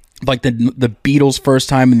like the Beatles' first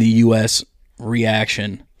time in the U.S.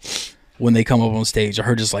 reaction when they come up on stage.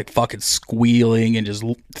 Her just like fucking squealing and just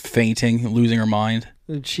fainting, losing her mind.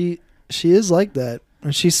 She is like that.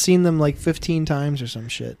 And she's seen them like 15 times or some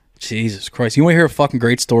shit. Jesus Christ. You want to hear a fucking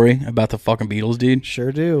great story about the fucking Beatles, dude?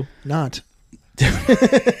 Sure do. Not.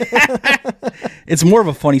 It's more of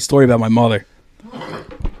a funny story about my mother.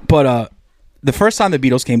 But the first time the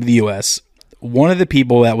Beatles came to the U.S., one of the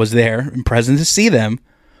people that was there and present to see them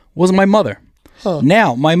was my mother. Huh.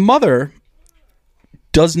 Now, my mother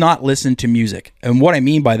does not listen to music. And what I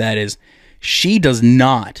mean by that is she does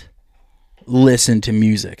not listen to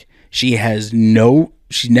music. She's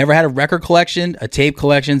never had a record collection, a tape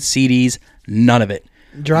collection, CDs, none of it.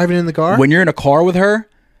 Driving in the car? When you're in a car with her,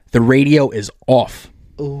 the radio is off.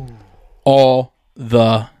 Ooh. All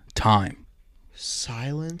the time.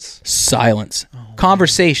 Silence. Oh,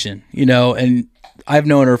 conversation, you know, and I've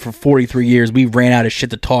known her for 43 years. We ran out of shit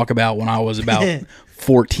to talk about when I was about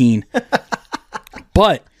 14.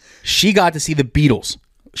 But she got to see the Beatles.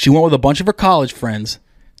 She went with a bunch of her college friends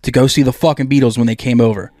to go see the fucking Beatles when they came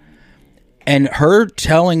over. And her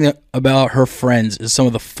telling about her friends is some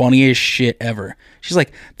of the funniest shit ever. She's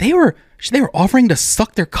like, they were offering to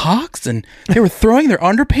suck their cocks, and they were throwing their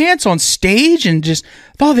underpants on stage, and just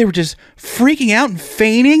thought they were just freaking out and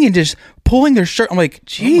fainting and just pulling their shirt. I'm like,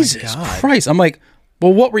 Jesus Christ. I'm like,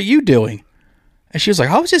 well, what were you doing? And she was like,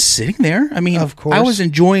 I was just sitting there. I mean, of course. I was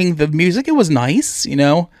enjoying the music. It was nice, you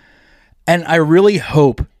know? And I really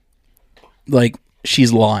hope, like,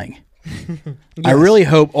 she's lying. Yes. I really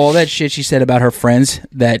hope all that shit she said about her friends,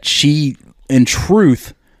 that she, in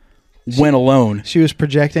truth, went alone. She was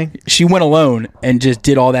projecting? She went alone and just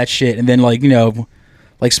did all that shit. And then, like, you know,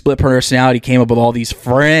 like split personality came up with all these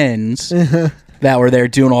friends that were there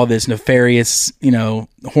doing all this nefarious, you know,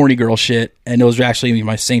 horny girl shit. And it was actually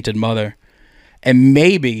my sainted mother. And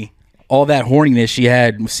maybe all that horniness she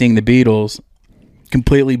had seeing the Beatles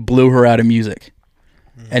completely blew her out of music.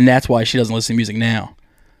 And that's why she doesn't listen to music now.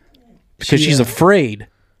 Because she's afraid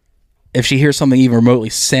if she hears something even remotely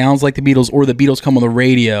sounds like the Beatles, or the Beatles come on the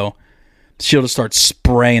radio, she'll just start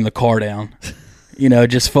spraying the car down. You know,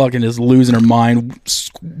 just fucking just losing her mind,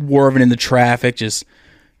 swerving in the traffic, just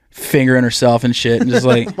fingering herself and shit. And just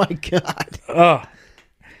like, oh my God. Ugh.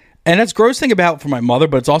 And that's gross thing about for my mother,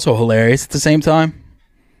 but it's also hilarious at the same time.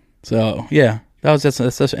 So yeah, that's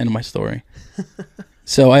the end of my story.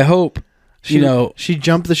 So I hope she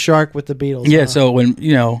jumped the shark with the Beatles. Yeah. huh? So when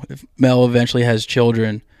if Mel eventually has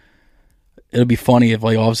children, it'll be funny if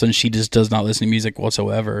like all of a sudden she just does not listen to music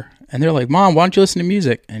whatsoever, and they're like, "Mom, why don't you listen to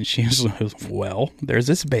music?" And she's like, "Well, there's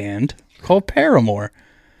this band called Paramore."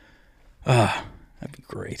 That'd be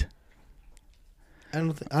great. I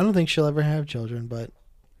don't think she'll ever have children, but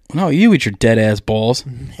No, you eat your dead ass balls.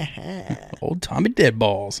 Old Tommy dead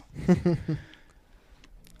balls.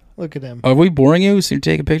 look at him. Are we boring you? So you're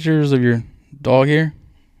taking pictures of your dog here?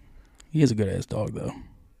 He is a good ass dog though.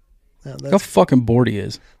 No, Look how fucking bored he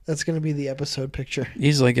is. that's gonna be the episode picture.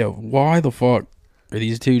 He's like, yo, why the fuck are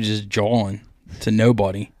these two just jawing to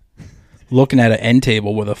nobody? Looking at an end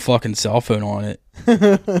table with a fucking cell phone on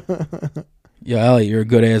it. Yo, Elliot, you're a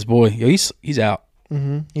good ass boy. Yo, he's out.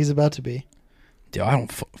 He's about to be. Yo, I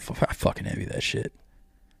fucking envy that shit.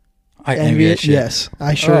 I Envy envy that it? shit. Yes,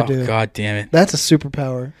 I sure Oh, do. God damn it. That's a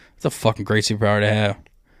superpower. It's a fucking great superpower to have.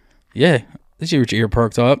 Yeah. This your ear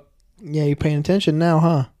perked up. Yeah, you paying attention now,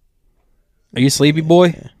 huh? Are you sleepy, boy?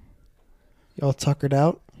 You all tuckered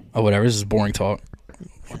out. Oh, whatever. This is boring talk.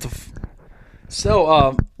 What the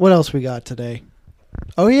So, What else we got today?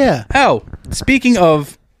 Oh yeah, oh, speaking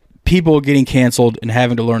of people getting canceled and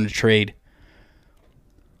having to learn to trade,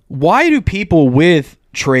 why do people with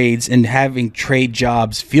trades and having trade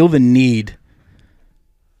jobs feel the need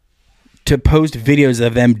to post videos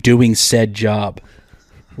of them doing said job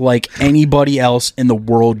like anybody else in the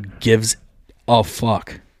world gives a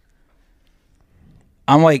fuck?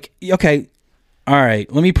 I'm like, okay, all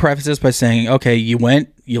right, let me preface this by saying, okay, you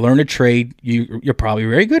learned a trade, you're probably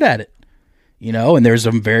very good at it, and there's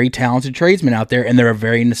some very talented tradesmen out there, and they're a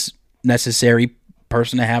very necessary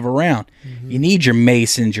person to have around. You need your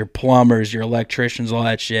masons, your plumbers, your electricians, all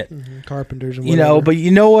that shit. carpenters and whatever. But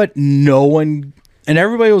you know what? No one, and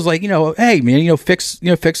everybody was like, hey man, fix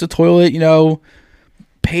the toilet,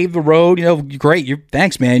 pave the road, great.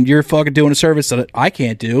 Thanks, man. You're fucking doing a service that I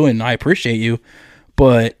can't do, and I appreciate you.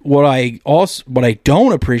 But what I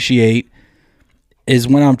don't appreciate is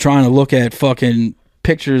when I'm trying to look at fucking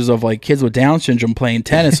pictures of like kids with Down syndrome playing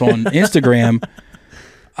tennis on Instagram.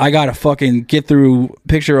 I gotta fucking get through a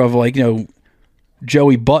picture of like,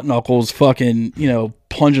 Joey Butt Knuckles fucking,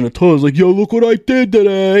 plunging a toilet. It's like, yo, look what I did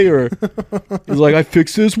today. Or it's like, I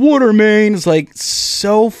fixed this water main. It's like,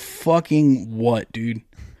 so fucking what, dude?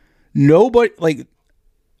 Nobody, like,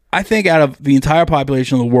 I think out of the entire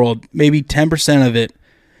population of the world, maybe 10% of it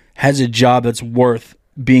has a job that's worth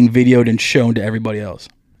being videoed and shown to everybody else.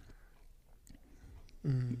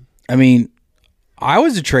 I mean, I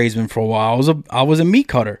was a tradesman for a while. I was a meat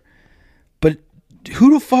cutter. But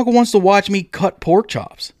who the fuck wants to watch me cut pork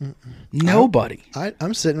chops? Nobody.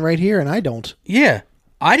 I'm sitting right here and I don't. Yeah.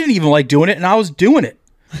 I didn't even like doing it, and I was doing it.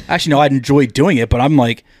 Actually, no, I'd enjoy doing it, but I'm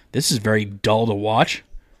like, this is very dull to watch.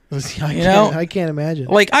 I can't imagine.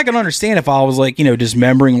 Like, I can understand if I was like,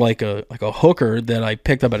 dismembering like a hooker that I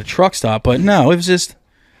picked up at a truck stop, but no, it was just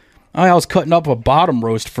I was cutting up a bottom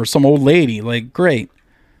roast for some old lady. Like, great.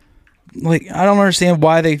 Like, I don't understand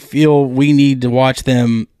why they feel we need to watch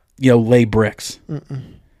them, lay bricks.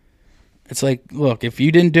 It's like, look, if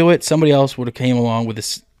you didn't do it, somebody else would have came along with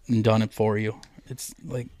this and done it for you. It's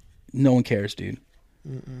like, no one cares, dude.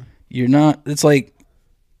 You're not. It's like,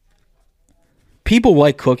 people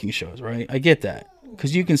like cooking shows, right? I get that.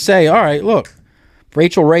 Because you can say, all right, look,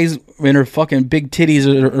 Rachel Ray's in her fucking big titties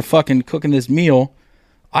are fucking cooking this meal.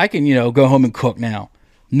 I can, go home and cook now.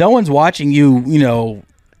 No one's watching you,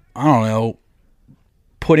 I don't know,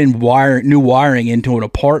 put in new wiring into an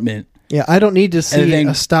apartment. Yeah, I don't need to see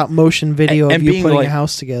a stop motion video of you putting like, a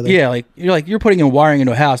house together. Yeah, you're putting in wiring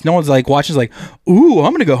into a house. No one's like watching, like, ooh,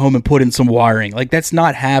 I'm gonna go home and put in some wiring. Like, that's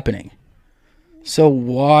not happening. So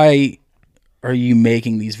why are you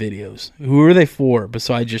making these videos? Who are they for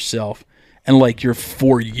besides yourself? And like your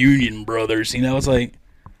 4 union brothers, it's like,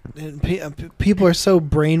 And people are so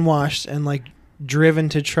brainwashed and like driven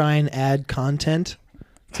to try and add content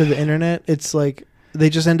to the internet. It's like they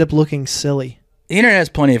just end up looking silly. the internet has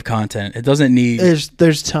plenty of content. It doesn't need. There's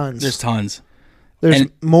tons. There's tons. There's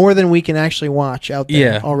more than we can actually watch out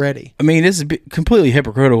there already. I mean, this is completely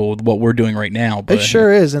hypocritical with what we're doing right now. But It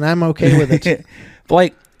sure is, and I'm okay with it.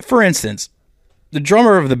 Like, for instance, the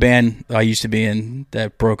drummer of the band I used to be in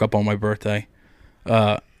that broke up on my birthday,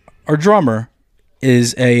 our drummer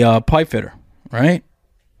is a pipe fitter, right?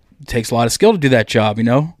 It takes a lot of skill to do that job,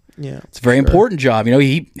 Yeah. It's a very important job.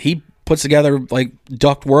 He puts together like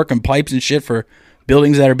duct work and pipes and shit for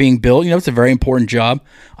buildings that are being built. It's a very important job.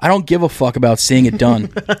 I don't give a fuck about seeing it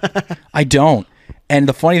done. I don't. And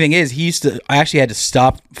the funny thing is, I actually had to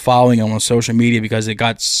stop following him on social media because it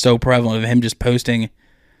got so prevalent of him just posting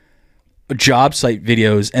job site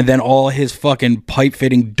videos, and then all his fucking pipe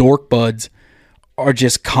fitting dork buds are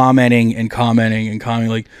just commenting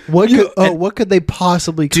like, what could they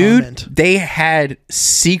possibly comment? They had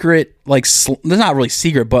secret, like, they're not really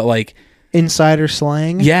secret, but like Insider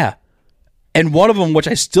slang. yeah. And one of them, which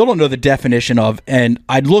I still don't know the definition of, and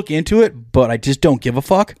I'd look into it, but I just don't give a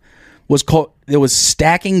fuck, it was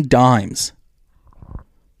stacking dimes.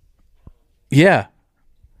 Yeah.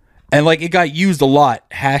 And like, it got used a lot.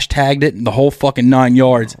 Hashtagged it and the whole fucking 9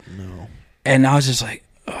 yards. Oh, no. And I was just like,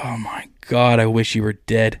 oh my God, I wish you were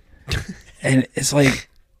dead. And it's like,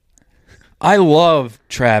 I love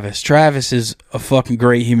Travis. Travis is a fucking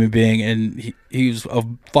great human being, and he was a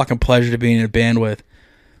fucking pleasure to be in a band with.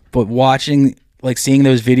 But watching, like, seeing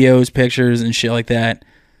those videos, pictures, and shit like that,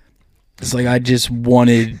 it's like I just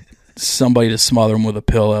wanted somebody to smother him with a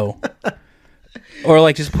pillow. Or,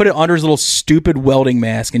 like, just put it under his little stupid welding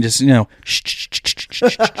mask and just,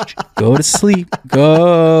 go to sleep.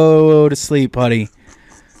 Go to sleep, buddy.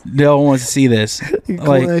 No one wants to see this.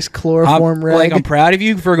 Like, nice chloroform rag. I'm proud of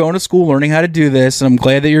you for going to school, learning how to do this, and I'm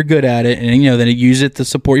glad that you're good at it. And, then you use it to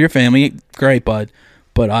support your family. Great, bud.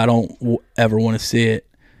 But I don't ever want to see it.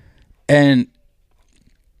 And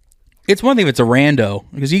it's one thing if it's a rando,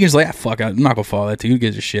 because you can just like, fuck, I'm not going to follow that dude. Who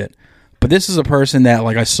gives a shit? But this is a person that,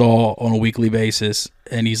 like, I saw on a weekly basis,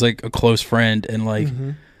 and he's, like, a close friend, and, like,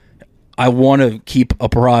 I want to keep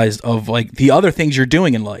apprised of, like, the other things you're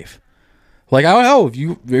doing in life. Like,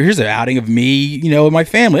 here's an outing of me, and my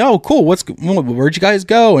family. Oh, cool. Where'd you guys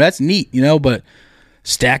go? And that's neat, but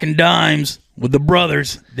stacking dimes with the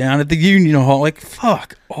brothers down at the Union Hall. Like,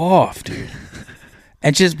 fuck off, dude.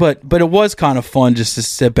 And but it was kind of fun just to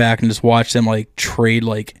sit back and just watch them, like, trade,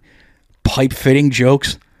 like, pipe fitting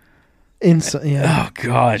jokes. Yeah. Oh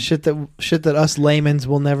God. Shit that us laymen's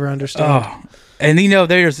will never understand. Oh. And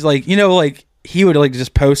there's like, like, he would, like,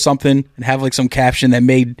 just post something and have, like, some caption that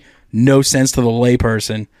made no sense to the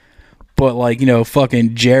layperson, but, like,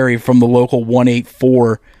 fucking Jerry from the local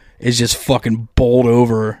 184 is just fucking bowled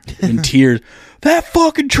over in tears. That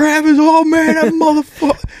fucking Travis, oh man, that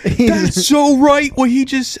motherfucker, that's so right. Well, he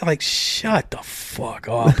just, like, shut the fuck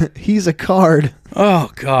up. He's a card.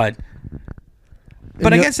 Oh God.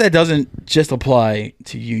 But I guess that doesn't just apply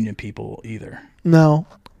to union people either. No.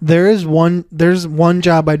 There's one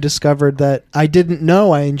job I discovered that I didn't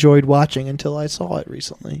know I enjoyed watching until I saw it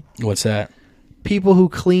recently. What's that? People who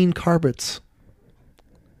clean carpets.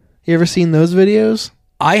 You ever seen those videos?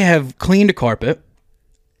 I have cleaned a carpet,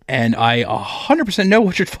 and I 100% know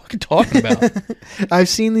what you're fucking talking about. I've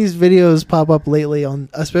seen these videos pop up lately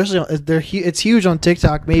it's huge on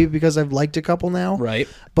TikTok, maybe because I've liked a couple now. Right.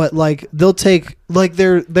 But, like, they'll take, like,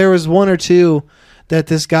 there was one or two that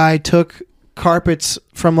this guy took carpets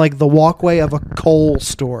from, like, the walkway of a Kohl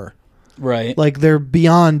store. Right. Like, they're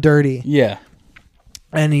beyond dirty. Yeah.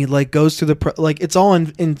 And he, like, goes through it's all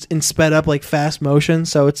in sped up, like, fast motion,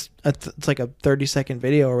 so it's like a 30-second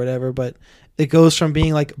video or whatever, but it goes from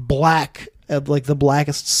being, like, black, like the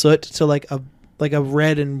blackest soot, to like a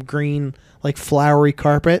red and green, like, flowery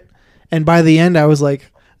carpet. And by the end I was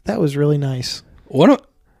like, that was really nice. One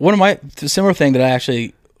of my similar thing that I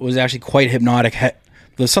actually was quite hypnotic.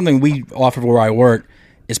 There's something we offer where I work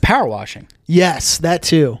is power washing. Yes, that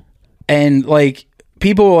too. And, like,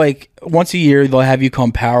 people, like, once a year they'll have you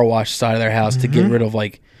come power wash the side of their house to get rid of,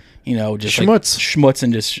 like, just schmutz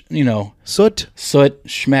and just, soot,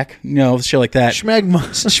 schmeck, shit like that.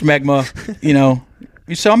 Schmegma,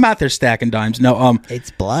 So I'm out there stacking dimes. No,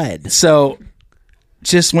 it's blood. So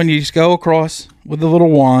just when you just go across with a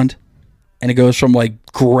little wand and it goes from,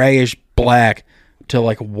 like, grayish black to,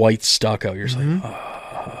 like, white stucco, you're just like, oh.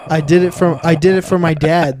 I did it for my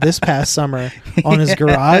dad this past summer on his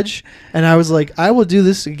garage, and I was like, I will do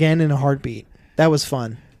this again in a heartbeat. That was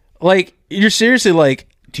fun. Like, you're seriously like,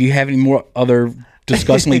 do you have any more other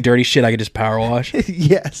disgustingly dirty shit I could just power wash?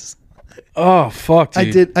 Yes. Oh fuck,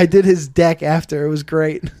 dude. I did his deck after. It was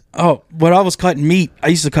great. Oh, when I was cutting meat, I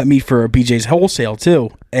used to cut meat for BJ's Wholesale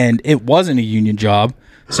too, and it wasn't a union job,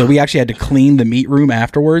 so we actually had to clean the meat room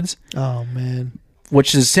afterwards. Oh man.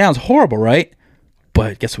 Which sounds horrible, right?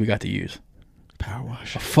 But guess what we got to use? Power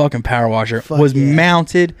washer. A fucking power washer was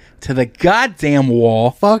mounted to the goddamn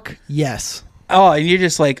wall. Fuck yes. Oh, and you're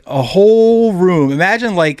just like a whole room.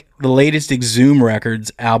 Imagine, like, the latest Exhumed Records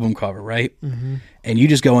album cover, right? Mm-hmm. And you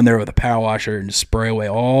just go in there with a power washer and just spray away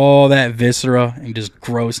all that viscera and just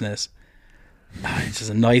grossness. It's just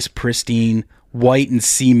a nice, pristine, white and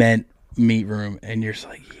cement meat room. And you're just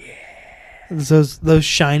like, yeah. Those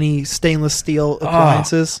shiny stainless steel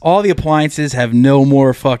appliances. All the appliances have no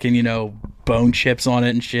more fucking, bone chips on it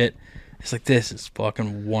and shit. It's like, this is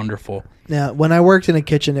fucking wonderful. Now, when I worked in a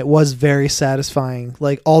kitchen, it was very satisfying.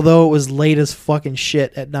 Like, although it was late as fucking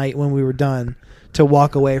shit at night when we were done, to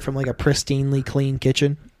walk away from like a pristinely clean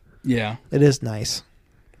kitchen. Yeah. It is nice.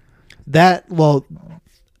 Those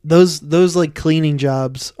like cleaning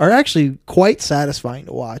jobs are actually quite satisfying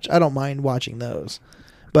to watch. I don't mind watching those,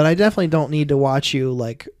 but I definitely don't need to watch you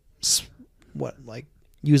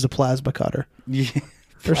use a plasma cutter. Yeah.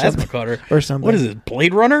 Or Plasma something. cutter. Or something. What is it,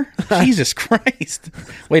 Blade Runner? Jesus Christ.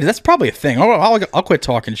 Wait, that's probably a thing. I'll quit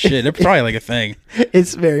talking shit. It's probably like a thing.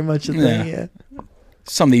 It's very much a thing, yeah.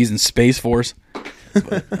 Some of these in Space Force.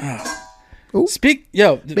 But, Ooh.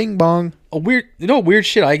 Bing bong. Weird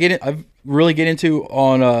shit I really get into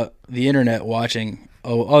on the internet watching,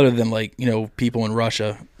 other than people in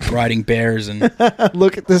Russia riding bears and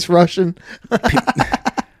Look at this Russian.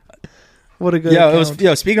 What a good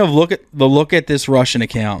account. Speaking of look at this Russian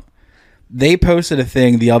account, they posted a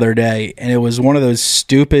thing the other day, and it was one of those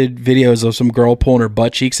stupid videos of some girl pulling her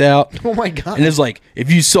butt cheeks out. Oh my god. And it's like,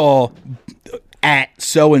 if you saw at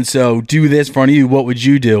so and so do this in front of you, what would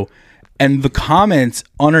you do? And the comments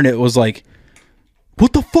underneath was like,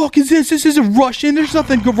 what the fuck is this? This isn't Russian. There's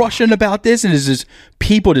nothing Russian about this. And it's just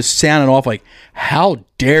people just sounding off like, how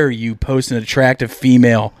dare you post an attractive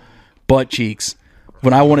female butt cheeks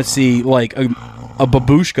when I want to see like a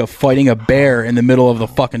babushka fighting a bear in the middle of the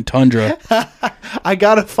fucking tundra. I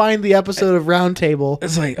gotta find the episode of Roundtable.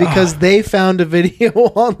 It's like, because they found a video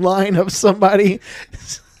online of somebody.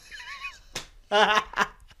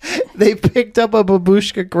 They picked up a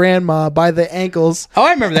babushka grandma by the ankles. Oh,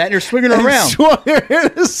 I remember that. And they're swinging her around. Swung her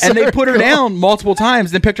in a And they put her circle. down multiple times,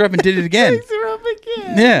 then picked her up and did it again. Picked her up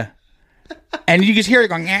again. Yeah. And you just hear it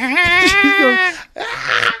going,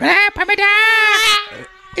 put me down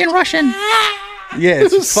in Russian. Yeah,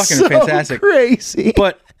 it's fucking so fantastic. Crazy.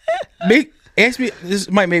 But ask me, this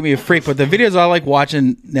might make me a freak, but the videos I like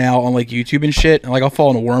watching now on like YouTube and shit, and like I'll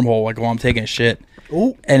fall in a wormhole like while I'm taking a shit.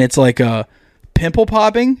 Ooh. And it's like pimple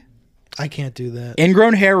popping, I can't do that.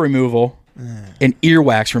 ingrown hair removal, and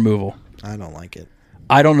earwax removal. I don't like it.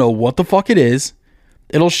 I don't know what the fuck it is.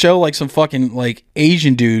 It'll show like some fucking like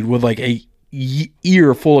Asian dude with like a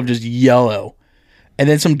ear full of just yellow. And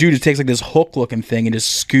then some dude just takes like this hook looking thing and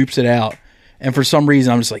just scoops it out. And for some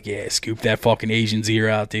reason I'm just like, yeah, scoop that fucking Asian's ear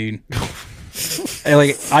out, dude. And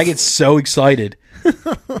like I get so excited.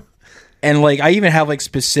 And like I even have like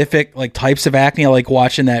specific like types of acne. I like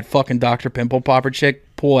watching that fucking Dr. Pimple Popper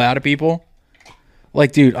chick pull out of people.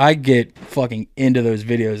 Like, dude, I get fucking into those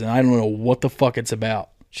videos and I don't know what the fuck it's about.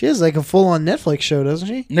 She has like a full-on Netflix show, doesn't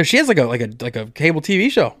she? No, she has like a cable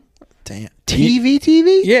TV show. Damn.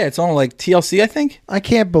 TV? Yeah, it's on like TLC, I think. I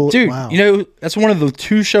can't believe. Dude, Wow. that's one of the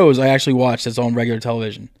two shows I actually watch that's on regular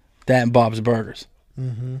television. That and Bob's Burgers.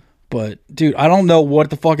 Mm-hmm. But, dude, I don't know what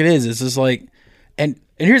the fuck it is. It's just like, and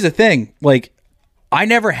here's the thing. Like, I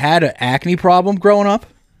never had an acne problem growing up.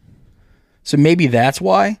 So maybe that's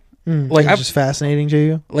why. Like, It's just fascinating to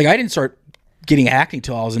you. Like, I didn't start getting acne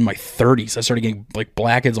till I was in my 30s. I started getting like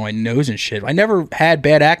blackheads on my nose and shit. I never had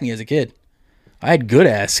bad acne as a kid. I had good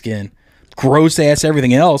ass skin. Gross ass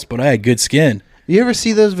everything else, but I had good skin. You ever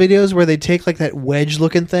see those videos where they take like that wedge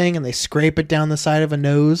looking thing and they scrape it down the side of a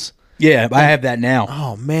nose? Yeah, I have that now.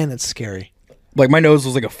 Oh man, that's scary. Like my nose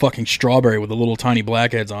was like a fucking strawberry with the little tiny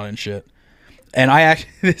blackheads on it and shit. And I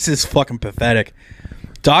actually, this is fucking pathetic.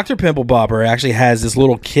 Dr. Pimple Popper actually has this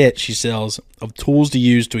little kit she sells of tools to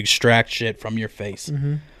use to extract shit from your face.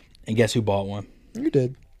 Mm-hmm. And guess who bought one? You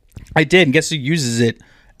did. I did. And guess who uses it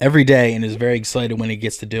every day and is very excited when he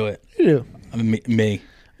gets to do it? You do. I mean, me.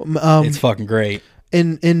 It's fucking great.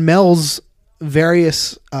 In Mel's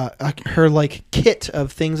various her like kit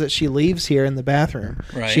of things that she leaves here in the bathroom.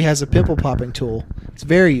 Right. She has a pimple popping tool. It's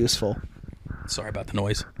very useful. Sorry about the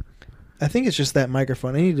noise. I think it's just that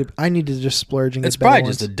microphone. I need to just splurge and get It's better probably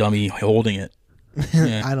ones. just a dummy holding it.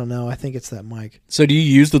 Yeah. I don't know. I think it's that mic. So do you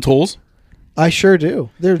use the tools? I sure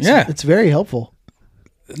do. It's very helpful.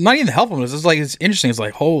 Not even helpful. It's just like, it's interesting. It's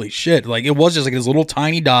like, holy shit. Like it was just like this little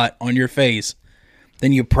tiny dot on your face.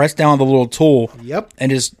 Then you press down the little tool. Yep.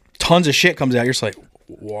 And just tons of shit comes out. You're just like,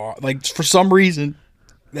 wow. Like for some reason,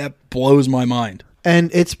 that blows my mind.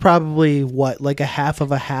 And it's probably like a half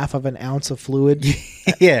of an ounce of fluid.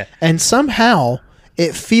 Yeah. And somehow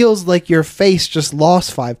it feels like your face just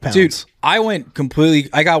lost 5 pounds. Dude,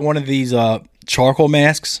 I got one of these charcoal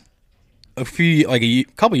masks a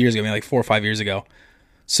couple years ago, maybe like 4 or 5 years ago.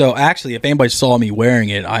 So actually, if anybody saw me wearing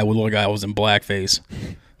it, I would look like I was in blackface.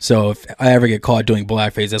 So if I ever get caught doing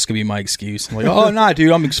blackface, that's gonna be my excuse. I'm like, oh nah,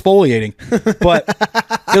 dude, I'm exfoliating. But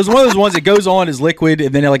it was one of those ones that goes on as liquid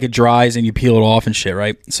and then it dries and you peel it off and shit,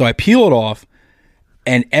 right? So I peel it off,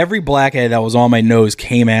 and every blackhead that was on my nose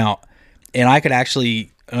came out, and I could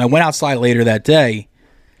actually. And I went outside later that day,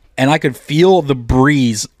 and I could feel the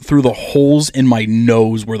breeze through the holes in my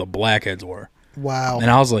nose where the blackheads were. Wow. And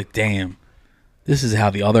I was like, damn, this is how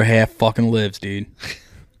the other half fucking lives, dude.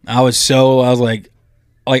 I was geeked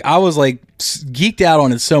out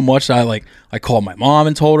on it so much that I called my mom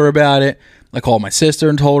and told her about it. I called my sister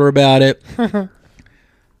and told her about it.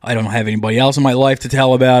 I don't have anybody else in my life to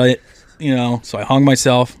tell about it, so I hung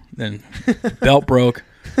myself, then belt broke.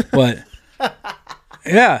 But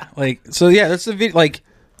yeah, that's the video. Like,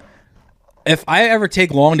 if I ever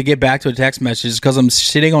take long to get back to a text message, it's because I'm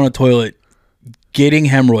sitting on a toilet getting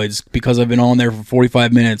hemorrhoids because I've been on there for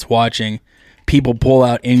 45 minutes watching people pull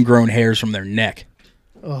out ingrown hairs from their neck.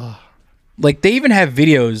 Ugh. Like, they even have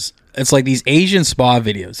videos. It's like these Asian spa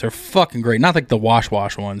videos. They're fucking great. Not like the wash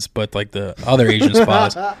ones, but like the other Asian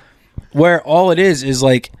spas. Where all it is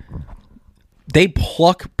like they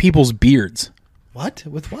pluck people's beards. What?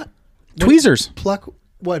 With what? Tweezers. Pluck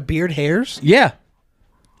what? Beard hairs? Yeah.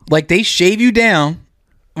 Like, they shave you down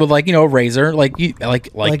with a razor, like you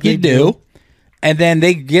do. And then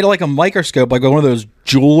they get a microscope, like one of those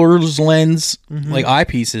jeweler's lens, like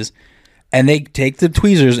eyepieces, and they take the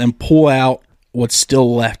tweezers and pull out what's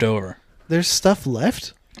still left over. There's stuff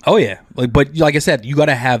left? Oh yeah. But like I said, you got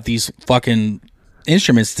to have these fucking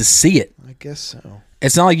instruments to see it. I guess so.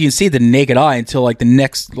 It's not like you can see it the naked eye until the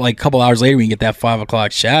next couple hours later when you get that 5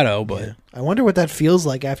 o'clock shadow. But yeah. I wonder what that feels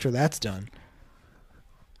like after that's done.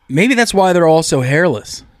 Maybe that's why they're all so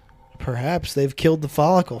hairless. Perhaps they've killed the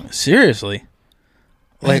follicle. Seriously.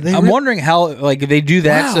 I'm wondering how if they do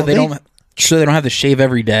that so they don't have to shave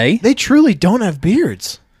every day. They truly don't have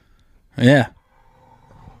beards. Yeah.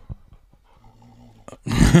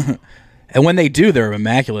 And when they do, they're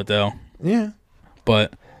immaculate though. Yeah.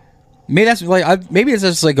 But maybe that's maybe it's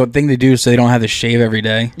just a thing to do so they don't have to shave every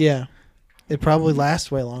day. Yeah. It probably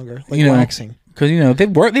lasts way longer. Waxing. Because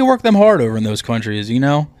they work them hard over in those countries, You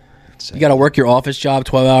got to work your office job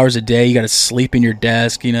 12 hours a day. You got to sleep in your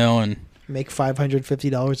desk, and make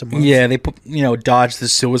 $550 a month. Yeah, they put dodge the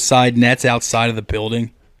suicide nets outside of the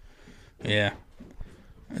building. Yeah.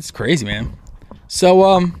 That's crazy, man. So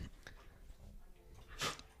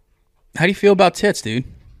how do you feel about tits, dude?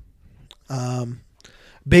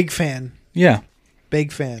 Big fan. Yeah.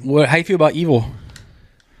 Big fan. How do you feel about evil?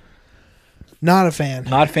 Not a fan.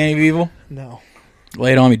 Not a fan of evil? No.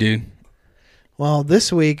 Lay it on me, dude. Well,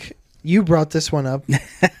 this week you brought this one up.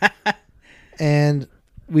 And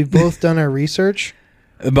we've both done our research.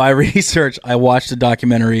 By research, I watched a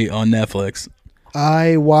documentary on Netflix.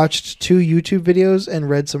 I watched 2 YouTube videos and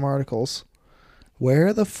read some articles.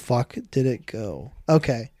 Where the fuck did it go?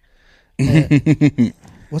 Okay.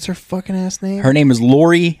 What's her fucking ass name? Her name is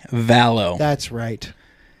Lori Vallow. That's right.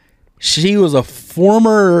 She was a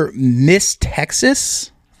former Miss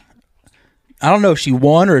Texas. I don't know if she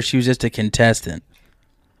won or if she was just a contestant.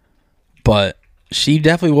 But she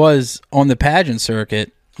definitely was on the pageant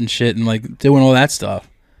circuit and shit and doing all that stuff.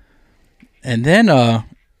 And then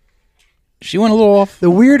she went a little off. The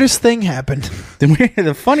weirdest thing happened.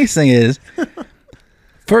 The funniest thing is,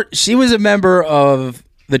 she was a member of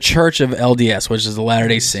the Church of LDS, which is the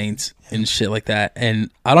Latter-day Saints and shit like that. And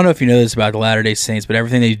I don't know if you know this about the Latter-day Saints, but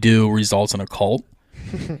everything they do results in a cult.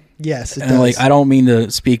 Yes, it and does. I don't mean to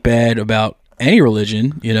speak bad about any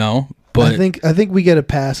religion, but I think we get a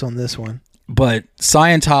pass on this one. But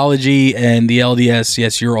Scientology and the LDS,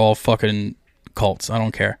 yes, you're all fucking cults. I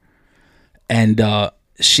don't care. And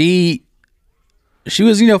she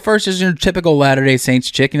was, first just your typical Latter-day Saints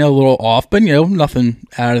chick, a little off, but, nothing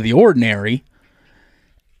out of the ordinary.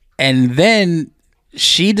 And then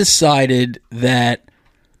she decided that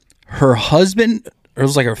her husband, or it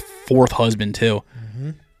was her 4th husband too,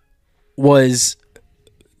 was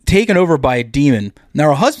taken over by a demon. Now,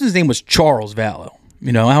 her husband's name was Charles Vallow.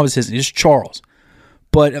 How was his name? Just Charles.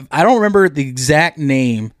 But I don't remember the exact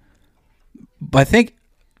name. But I think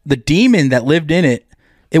the demon that lived in it,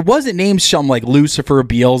 it wasn't named something like Lucifer,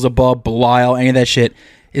 Beelzebub, Belial, any of that shit.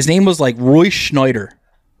 His name was Roy Schneider.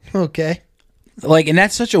 Okay. And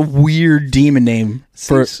that's such a weird demon name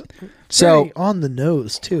for. Very on the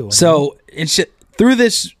nose too. So through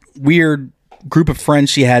this weird group of friends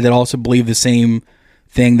she had that also believed the same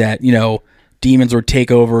thing, that demons would take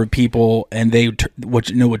over people and they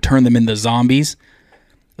would turn them into zombies.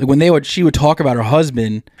 When she would talk about her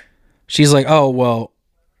husband, she's like, "Oh well,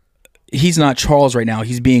 he's not Charles right now.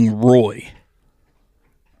 He's being Roy."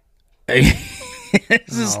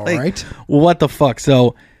 This is All like, right. what the fuck?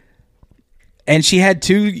 So, and she had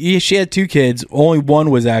two kids. Only one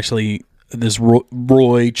was actually this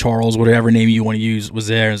Roy, Charles, whatever name you want to use, was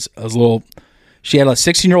there as a little. She had a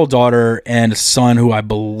 16-year-old daughter and a son who I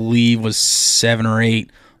believe was 7 or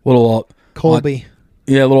 8. Little Colby.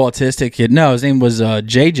 a little autistic kid. No, his name was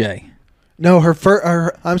JJ. No, her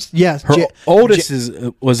first. Yes. Her oldest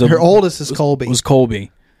Her oldest is Colby. Was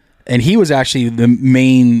Colby, and he was actually the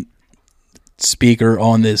main speaker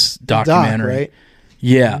on this documentary. Right?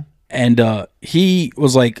 Yeah, and he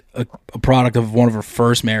was like a product of one of her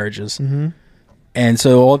first marriages, and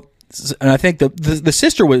so and I think the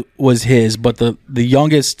sister was his, but the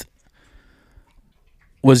youngest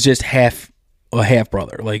was just a half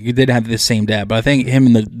brother. Like, he didn't have the same dad, but I think him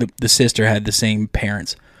and the sister had the same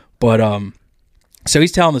parents. But so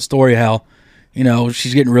he's telling the story how, you know,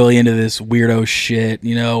 she's getting really into this weirdo shit,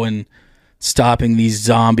 you know, and stopping these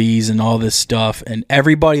zombies and all this stuff. And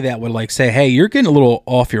everybody that would like say, hey, you're getting a little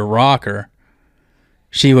off your rocker,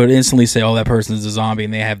 she would instantly say, oh, that person's a zombie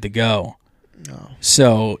and they have to go. No.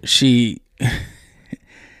 So she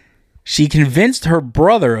convinced her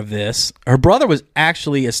brother of this. Her brother was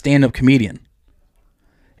actually a stand-up comedian.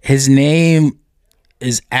 His name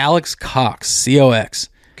is Alex Cox, Cox.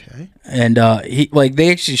 Okay. And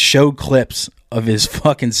they actually showed clips of his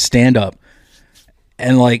fucking stand-up.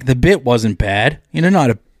 And like, the bit wasn't bad. You know,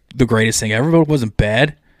 not the greatest thing ever, but it wasn't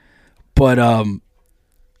bad. But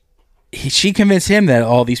she convinced him that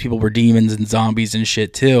all these people were demons and zombies and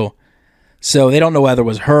shit too. So they don't know whether it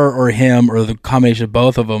was her or him or the combination of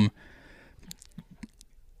both of them.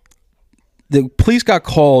 The police got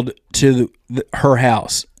called to her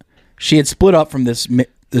house. She had split up from this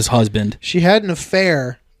husband. She had an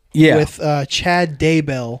affair with Chad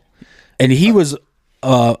Daybell. And he was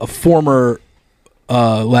a former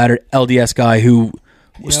ladder LDS guy who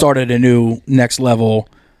started a new next level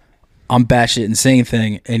I'm batshit insane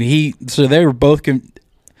thing. And so they were both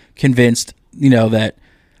convinced, you know, that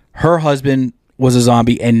her husband was a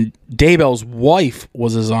zombie and Daybell's wife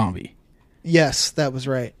was a zombie. Yes, that was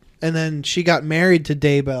right. And then she got married to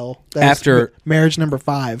Daybell. After marriage number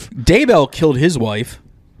 5. Daybell killed his wife.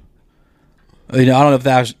 You know, I don't know if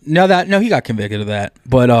that was no, he got convicted of that.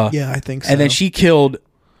 But yeah, I think so. And then she killed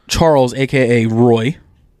Charles, aka Roy.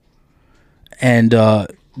 And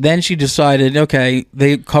then she decided, okay,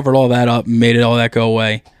 they covered all that up and made all that go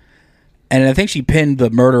away. And I think she pinned the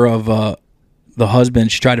murder of the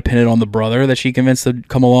husband. She tried to pin it on the brother that she convinced to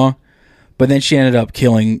come along. But then she ended up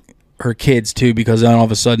killing her kids too, because then all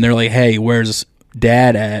of a sudden they're like, hey, where's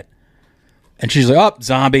dad at? And she's like, oh,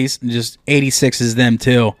 zombies. And just 86 is them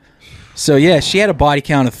too. So yeah, she had a body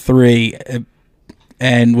count of 3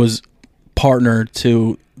 and was partner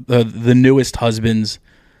to the newest husband's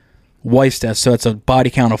wife's death. So it's a body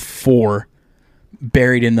count of 4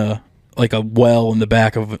 buried in a well in the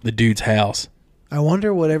back of the dude's house. I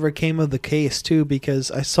wonder whatever came of the case too, because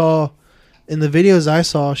I saw in the videos I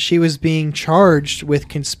saw, she was being charged with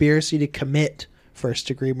conspiracy to commit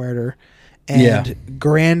first-degree murder and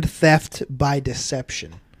grand theft by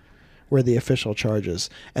deception were the official charges.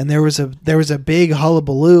 And there was a big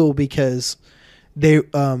hullabaloo because they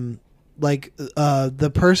the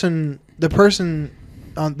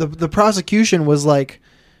prosecution was like,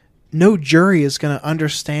 no jury is going to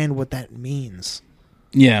understand what that means.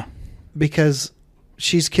 Yeah, because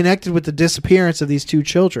she's connected with the disappearance of these 2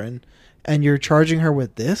 children. And you're charging her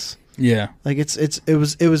with this? Yeah. Like it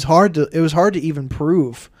was hard to even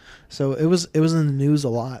prove. So it was in the news a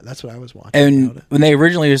lot. That's what I was watching. And when they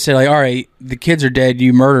originally just said like, all right, the kids are dead,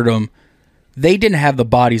 you murdered them, they didn't have the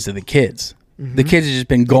bodies of the kids. Mm-hmm. The kids had just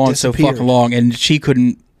been gone so fucking long, and she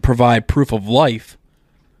couldn't provide proof of life.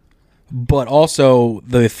 But also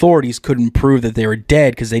the authorities couldn't prove that they were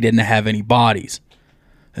dead because they didn't have any bodies.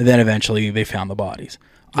 And then eventually they found the bodies.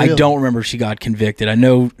 Really? I don't remember if she got convicted. I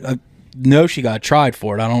know she got tried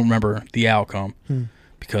for it. I don't remember the outcome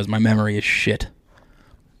because my memory is shit.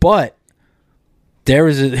 But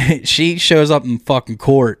she shows up in fucking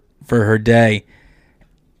court for her day,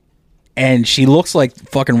 and she looks like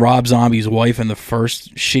fucking Rob Zombie's wife in the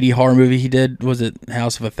first shitty horror movie he did. Was it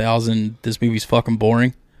House of 1,000? This movie's fucking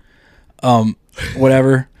boring.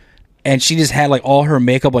 Whatever. And she just had like all her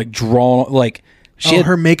makeup like drawn like.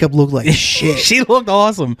 Her makeup looked like shit. She looked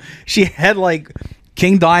awesome. She had like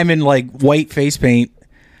King Diamond like white face paint.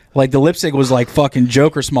 Like the lipstick was like fucking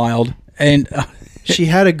Joker smiled. And she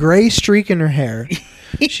had a gray streak in her hair.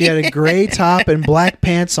 She had a gray top and black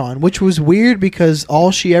pants on, which was weird because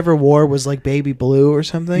all she ever wore was like baby blue or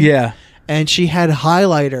something. Yeah. And she had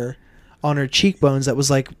highlighter on her cheekbones that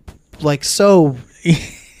was like so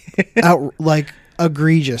out like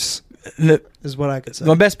egregious. is what I could say.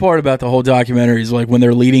 The best part about the whole documentary is like when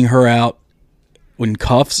they're leading her out in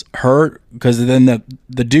cuffs, because then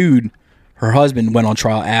the dude, her husband, went on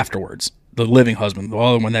trial afterwards. The living husband, the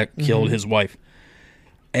other one that killed his wife,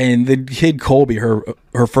 and the kid Colby, her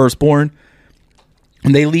firstborn.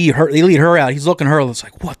 And they lead her out. He's looking at her. It's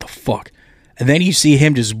like, what the fuck? And then you see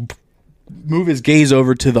him just move his gaze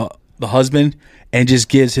over to the husband and just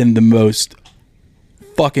gives him the most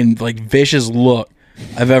fucking like vicious look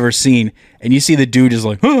I've ever seen. And you see the dude just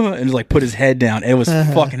like, and just like put his head down. It was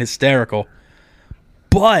fucking hysterical.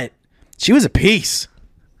 But she was a piece.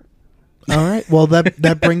 All right. Well,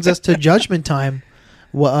 that brings us to Judgment Time.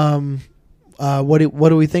 Well, what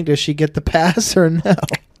do we think? Does she get the pass or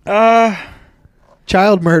no?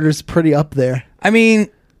 Child murder's pretty up there. I mean,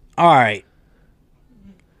 all right.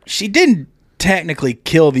 She didn't technically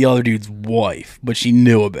kill the other dude's wife, but she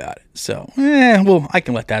knew about it. So, well, I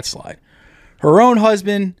can let that slide. Her own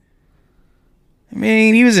husband, I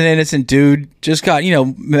mean, he was an innocent dude. Just got,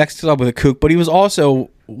 mixed up with a kook, but he was also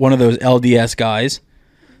one of those LDS guys.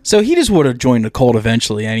 So he just would have joined the cult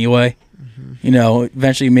eventually anyway.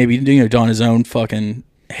 Eventually maybe, done his own fucking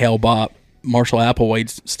Hale Bop, Marshall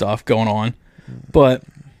Applewhite stuff going on. But,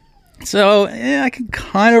 so, I can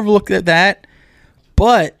kind of look at that.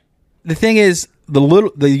 But the thing is,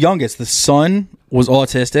 the youngest, the son, was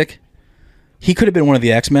autistic. He could have been one of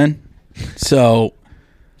the X-Men. So,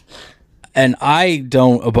 and I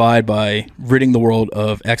don't abide by ridding the world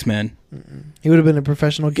of X-Men. He would have been a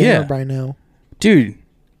professional gamer by now. Dude.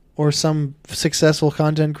 Or some successful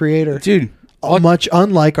content creator. Dude. Much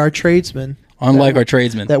unlike our tradesmen.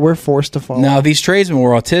 That we're forced to follow. Now, if these tradesmen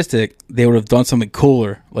were autistic, they would have done something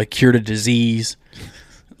cooler, like cured a disease,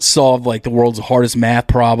 solved like the world's hardest math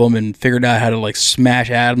problem, and figured out how to like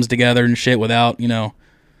smash atoms together and shit without,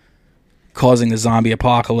 causing the zombie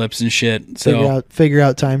apocalypse and shit. So figure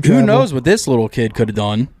out time travel. Who knows what this little kid could have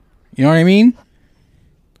done? You know what I mean?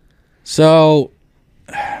 So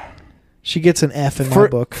she gets an F in my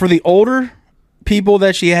book. For the older people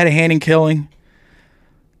that she had a hand in killing,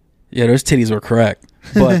 yeah, those titties were correct.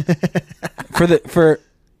 But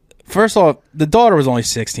first off, the daughter was only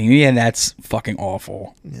 16. Yeah, that's fucking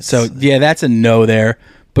awful. So yeah, that's a no there.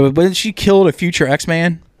 But she killed a future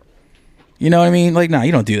X-Man. You know what I mean? Like, nah,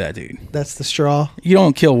 you don't do that, dude. That's the straw. You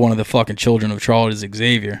don't kill one of the fucking children of Charles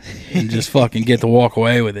Xavier and just fucking get to walk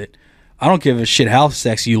away with it. I don't give a shit how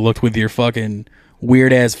sexy you looked with your fucking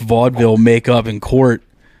weird ass vaudeville makeup in court.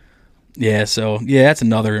 Yeah, so yeah, that's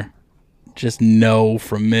another just no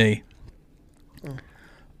from me.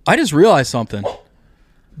 I just realized something.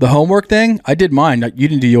 The homework thing, I did mine. You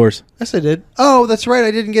didn't do yours. Yes, I did. Oh, that's right. I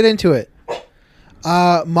didn't get into it.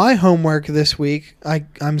 My homework this week,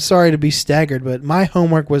 I'm sorry to be staggered, but my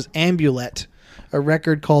homework was Amulet, a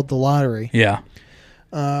record called The Lottery. Yeah.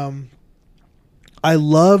 I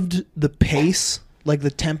loved the pace, like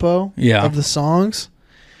the tempo of the songs.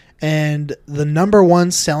 And the number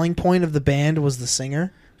one selling point of the band was the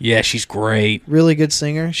singer. Yeah, she's great. Really good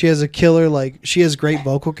singer. She has a killer, she has great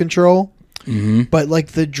vocal control. Mm-hmm. But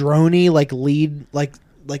the droney, lead,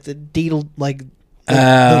 the deedle,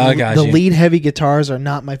 the lead heavy guitars are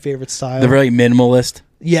not my favorite style. They're very minimalist.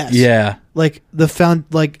 Yes. Yeah.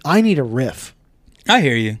 I need a riff. I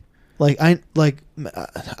hear you. They had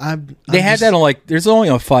that on there's only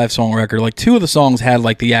a 5-song record. 2 of the songs had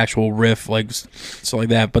the actual riff, so like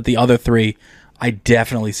that. But the other 3, I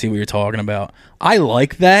definitely see what you're talking about. I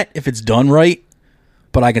like that if it's done right,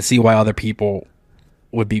 but I can see why other people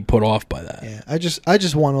would be put off by that. Yeah, I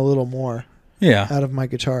just want a little more. Yeah. Out of my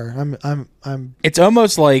guitar. I'm. It's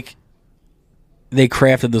almost like they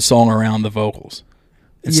crafted the song around the vocals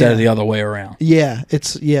instead of the other way around. Yeah,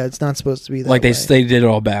 it's not supposed to be that way. They did it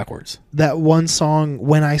all backwards. That one song,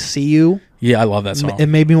 When I See You. Yeah, I love that song. It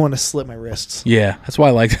made me want to slit my wrists. Yeah, that's why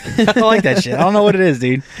I like I like that shit. I don't know what it is,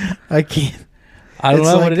 dude. I can't. I don't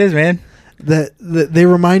know what it is, man. They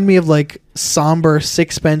remind me of somber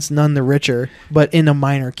Sixpence None the Richer, but in a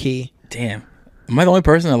minor key. Damn. Am I the only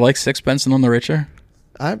person that likes Sixpence None the Richer?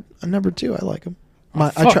 I'm number 2. I like him.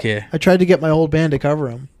 Yeah. I tried to get my old band to cover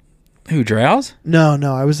him. Who, Drowse? No.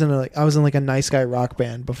 I was in a nice guy rock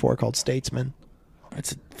band before called Statesman.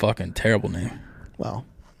 That's a fucking terrible name. Well.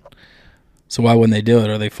 So why wouldn't they do it?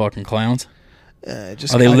 Are they fucking clowns? Are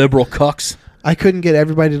they liberal cucks? I couldn't get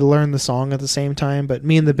everybody to learn the song at the same time, but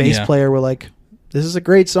me and the bass player were like, "This is a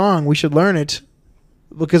great song. We should learn it."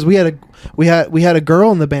 Because we had a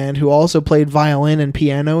girl in the band who also played violin and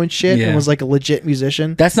piano and shit and was a legit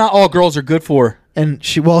musician. That's not all girls are good for. And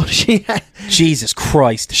she Jesus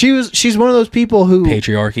Christ. She's one of those people who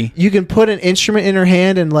patriarchy. You can put an instrument in her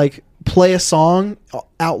hand and play a song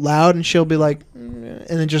out loud and she'll be like,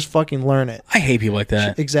 and then just fucking learn it. I hate people like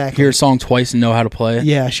that. Exactly. Hear a song twice and know how to play it.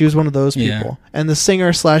 Yeah, she was one of those people. Yeah. And the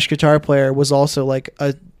singer / guitar player was also like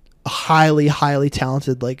a highly, highly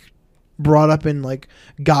talented, like brought up in like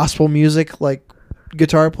gospel music, like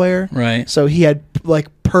guitar player. Right. So he had like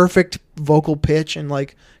perfect vocal pitch and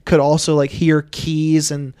like could also like hear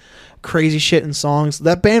keys and crazy shit in songs.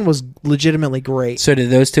 That band was legitimately great. So did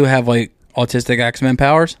those two have like autistic X-Men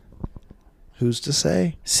powers? Who's to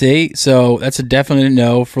say? See, so that's a definite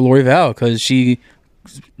no for Lori Vallow because she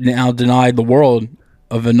now denied the world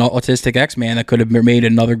of an autistic X-Man that could have made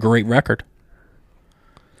another great record.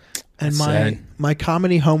 And That's my sad. my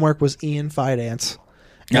comedy homework was Ian Fidance.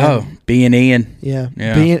 Oh, B and Ian. Yeah.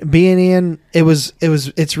 Yeah. Being Ian,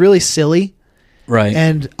 it's really silly. Right.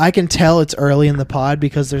 And I can tell it's early in the pod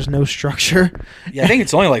because there's no structure. Yeah, I think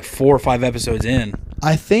it's only like 4 or 5 episodes in.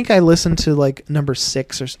 I think I listened to like number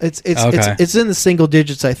 6 or it's in the single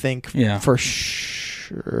digits. I think Yeah. for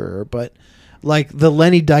sure. But like the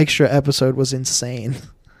Lenny Dykstra episode was insane.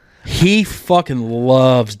 He fucking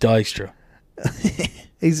loves Dykstra.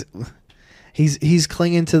 He's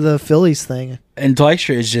clinging to the Phillies thing. And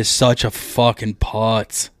Dykstra is just such a fucking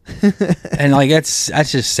putz. And like that's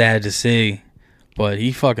just sad to see. But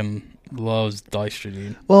he fucking loves Dykstra,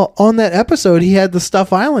 dude. Well, on that episode, he had the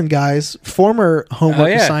Stuff Island guys' former homework Oh,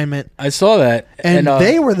 yeah. assignment, I saw that. and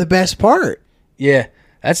they were the best part. Yeah.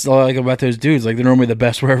 That's all I like about those dudes. Like they're normally the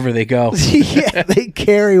best wherever they go. Yeah, they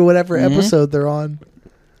carry whatever Mm-hmm. episode they're on.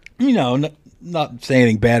 You know, not saying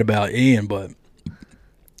anything bad about Ian, but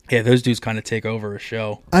yeah, those dudes kind of take over a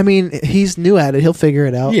show. I mean, he's new at it. He'll figure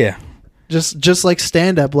it out. Yeah. Just like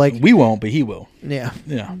stand up. Like, We won't, but he will. yeah.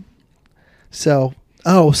 Yeah. So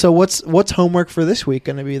what's homework for this week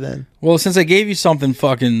going to be then? Well, since I gave you something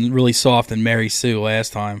fucking really soft and Mary Sue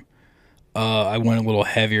last time, I went a little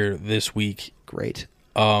heavier this week. Great.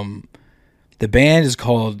 The band is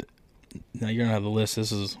called. Now you're gonna have the list.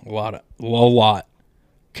 This is a lot.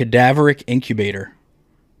 Cadaveric Incubator,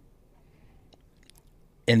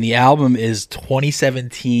 and the album is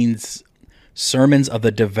 2017's Sermons of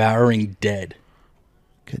the Devouring Dead.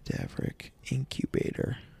 Cadaveric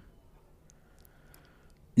Incubator.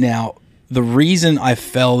 Now, the reason I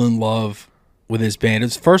fell in love with this band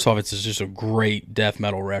is first off, it's just a great death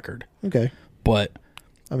metal record, Okay. but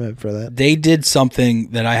I'm in for that. they did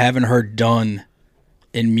something that I haven't heard done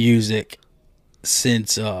in music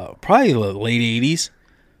since probably the late 80s.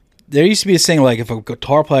 There used to be a thing like if a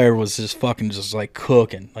guitar player was just fucking just like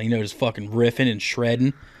cooking, like, you know, just fucking riffing and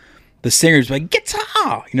shredding, the singer's like,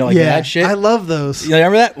 guitar, you know, like that shit. I love those. You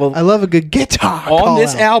remember that? Well, I love a good guitar. on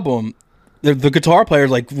this call-out. album, the guitar player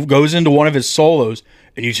like goes into one of his solos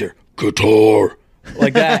and you hear guitar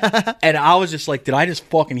like that. And I was just like, did I just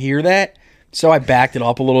fucking hear that? So I backed it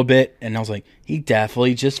up a little bit and I was like, he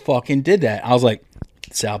definitely just fucking did that. I was like,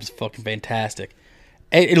 this album's fucking fantastic.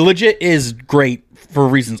 It legit is great for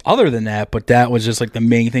reasons other than that, but that was just like the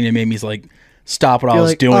main thing that made me like stop what I You're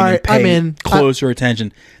was like, doing all right, and pay I'm in. closer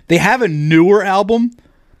attention. They have a newer album,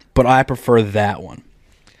 but I prefer that one.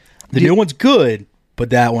 The new one's good, but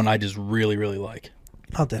that one I just really, really like.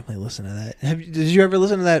 I'll definitely listen to that. Did you ever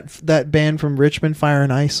listen to that band from Richmond, Fire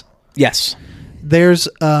and Ice? Yes. There's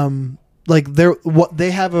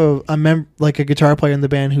they have a guitar player in the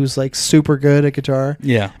band who's like super good at guitar.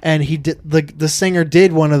 Yeah. And he did the singer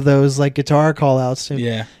did one of those like guitar call outs.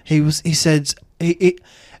 Yeah. He said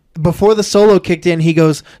before the solo kicked in, he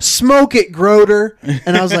goes, "Smoke it, Groder,"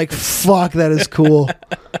 and I was like, "Fuck, that is cool."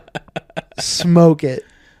 Smoke it.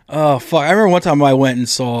 Oh, fuck. I remember one time I went and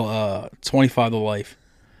saw 25 to Life.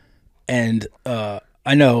 And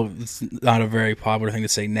I know it's not a very popular thing to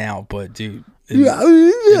say now, but dude,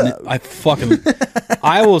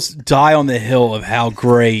 I will die on the hill of how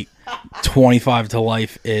great 25 to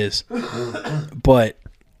Life is. But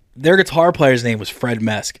their guitar player's name was Fred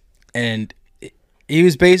Mesk, and he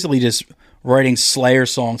was basically just writing Slayer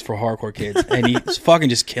songs for hardcore kids, and he's fucking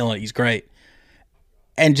just killing it. He's great.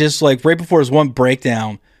 And just like right before his one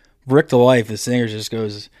breakdown, Rick to Life, the singer, just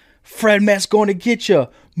goes, "Fred Mesk going to get you.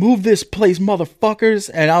 Move this place, motherfuckers."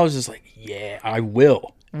 And I was just like, yeah, I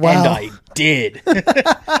will. Wow. And I did.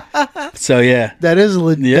 So, yeah. That is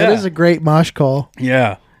a great mosh call.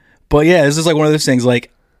 Yeah. But, yeah, this is like one of those things.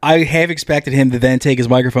 Like, I have expected him to then take his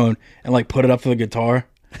microphone and, like, put it up to the guitar.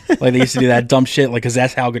 Like, they used to do that dumb shit, like, because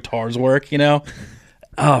that's how guitars work, you know?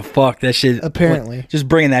 Oh, fuck. That shit. Apparently. Like, just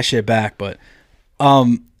bringing that shit back. But,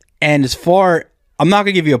 and as far, I'm not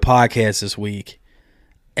going to give you a podcast this week.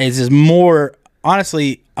 It's just more,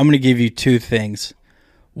 honestly, I'm going to give you two things.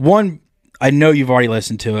 One, I know you've already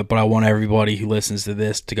listened to it, but I want everybody who listens to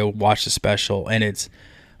this to go watch the special. And it's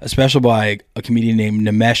a special by a comedian named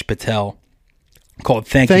Nimesh Patel, called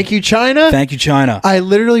Thank You, China. Thank You, China. I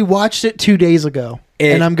literally watched it 2 days ago,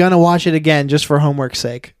 and I'm gonna watch it again just for homework's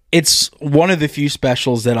sake. It's one of the few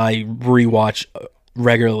specials that I rewatch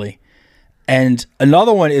regularly. And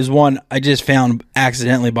another one is one I just found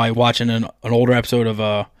accidentally by watching an older episode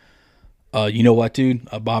of You Know What, Dude?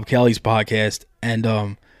 Bob Kelly's podcast.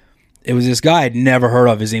 And it was this guy I'd never heard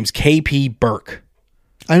of. His name's KP Burke.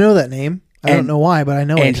 I know that name. I don't know why, but I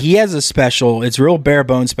know it. And he has a special. It's a real bare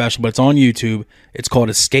bones special, but it's on YouTube. It's called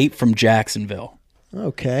Escape from Jacksonville.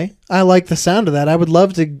 Okay. I like the sound of that. I would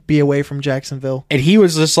love to be away from Jacksonville. And he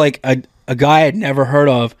was just like a guy I'd never heard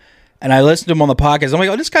of. And I listened to him on the podcast. I'm like,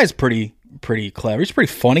 oh, this guy's pretty clever. He's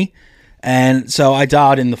pretty funny. And so I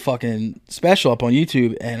dialed in the fucking special up on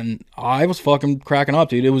YouTube, and I was fucking cracking up,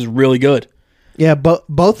 dude. It was really good. Yeah, but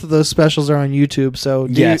both of those specials are on YouTube, so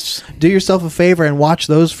do yourself a favor and watch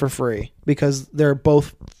those for free because they're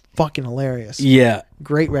both fucking hilarious. Yeah.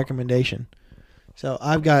 Great recommendation. So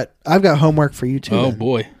I've got homework for you too. Oh then.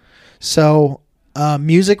 Boy. So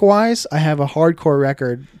music wise, I have a hardcore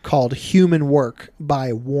record called Human Work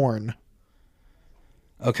by Warren.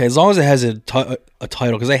 Okay, as long as it has a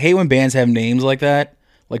title, because I hate when bands have names like that,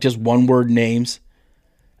 like just one word names,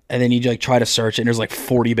 and then you like try to search it, and there's like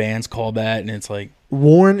 40 bands called that, and it's like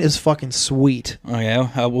Warren is fucking sweet. Oh yeah,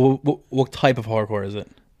 what type of hardcore is it?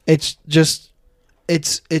 It's just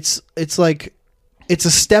it's like it's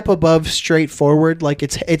a step above straightforward. Like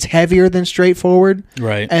it's heavier than straightforward.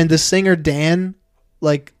 Right. And the singer Dan,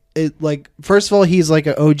 first of all, he's like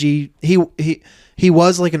an OG. He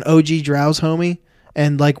was like an OG Drowse homie,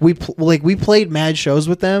 and like we played mad shows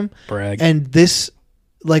with them. Brag. And this,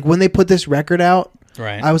 like when they put this record out,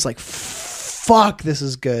 right, I was like, fuck, this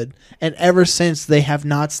is good. And ever since, they have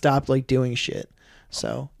not stopped like doing shit.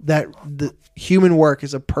 So the Human Work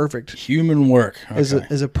is a perfect Human Work okay.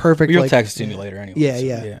 is a perfect. You'll like, text it to me later anyway.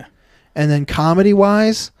 Yeah. And then comedy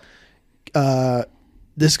wise,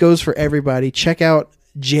 this goes for everybody. Check out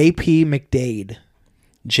JP McDade.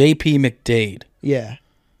 JP McDade. Yeah.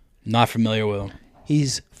 Not familiar with him.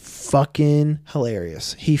 He's fucking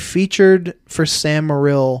hilarious. He featured for Sam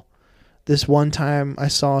Morrill this one time. I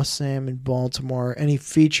saw Sam in Baltimore, and he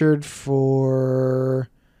featured for.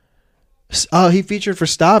 He featured for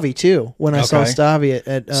Stavi too. When I saw Stavi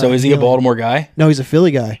at so is he a Baltimore guy? No, he's a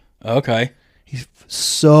Philly guy. Okay. He's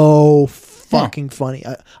so fucking funny.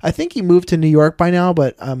 I think he moved to New York by now,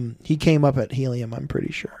 but he came up at Helium. I'm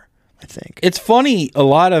pretty sure. I think it's funny. A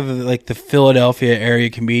lot of like the Philadelphia area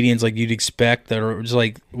comedians, like you'd expect, that are just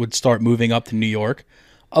like would start moving up to New York.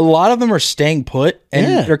 A lot of them are staying put,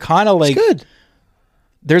 and they're kind of like good.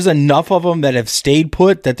 There's enough of them that have stayed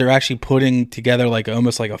put that they're actually putting together like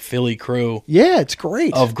almost like a Philly crew. Yeah, it's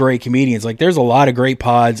great. Of great comedians. Like there's a lot of great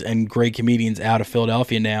pods and great comedians out of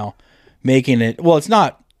Philadelphia now making it. Well, it's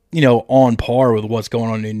not, on par with what's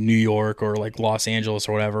going on in New York or like Los Angeles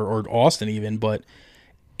or whatever, or Austin even, but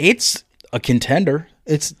it's a contender.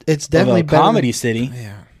 It's definitely a comedy city.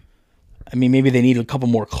 Yeah. I mean, maybe they need a couple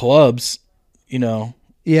more clubs,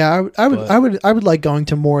 Yeah, I would like going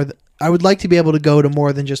to more. I would like to be able to go to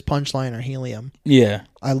more than just Punchline or Helium. Yeah.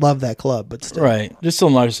 I love that club, but still. Right. Just still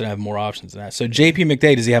nice to have more options than that. So JP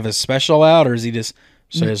McDade, does he have a special out, or is he just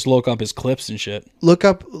look up his clips and shit? Look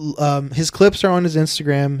up his clips are on his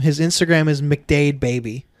Instagram. His Instagram is McDade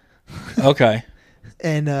Baby. Okay.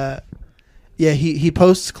 And he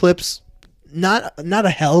posts clips, not a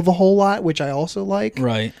hell of a whole lot, which I also like.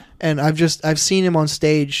 Right. And I've seen him on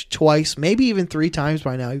stage twice, maybe even 3 times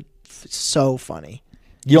by now. It's so funny.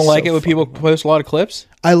 You don't like it when people post a lot of clips?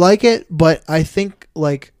 I like it, but I think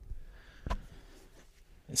like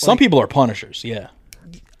some people are punishers. Yeah.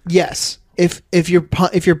 Yes. If you're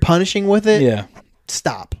punishing with it, yeah,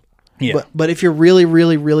 stop. Yeah. But if you're really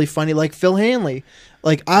really really funny, like Phil Hanley,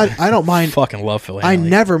 like I don't mind. Fucking love Phil Hanley. I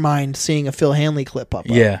never mind seeing a Phil Hanley clip up.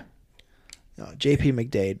 Yeah. JP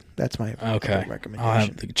McDade. That's my recommendation. I'll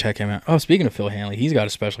have to check him out. Oh, speaking of Phil Hanley, he's got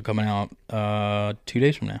a special coming out 2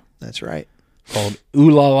 days from now. That's right. Called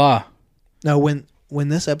Ooh La La. No, when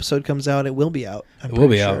this episode comes out, it will be out. It will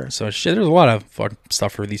be out. So shit, there's a lot of fucking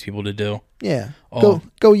stuff for these people to do. Yeah. Go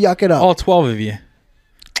yuck it up. All 12 of you.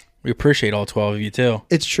 We appreciate all 12 of you too.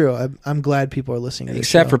 It's true. I'm glad people are listening to this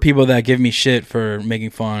Except show. for people that give me shit for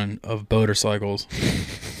making fun of motorcycles.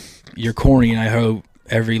 You're corny, and I hope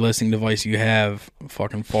every listening device you have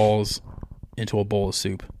fucking falls into a bowl of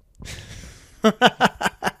soup.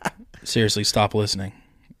 Seriously, stop listening.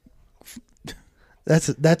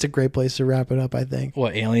 That's a great place to wrap it up, I think.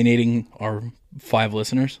 What, alienating our 5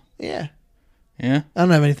 listeners? Yeah. Yeah? I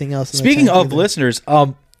don't have anything else. Speaking of listeners,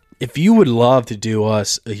 if you would love to do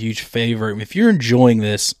us a huge favor, if you're enjoying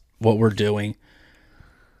this, what we're doing,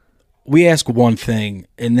 we ask one thing,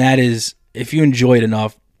 and that is, if you enjoy it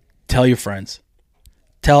enough, tell your friends.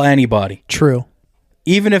 Tell anybody. True.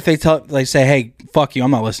 Even if they say, hey, fuck you,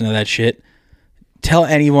 I'm not listening to that shit. Tell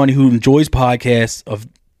anyone who enjoys podcasts of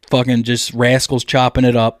fucking just rascals chopping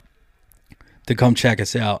it up to come check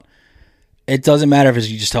us out. It doesn't matter if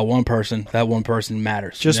you just tell one person. That one person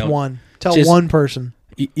matters. Just one. Tell one person.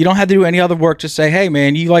 You don't have to do any other work. Just say, hey,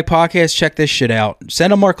 man, you like podcasts? Check this shit out.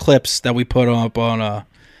 Send them our clips that we put up on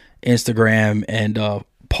Instagram and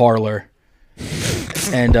Parler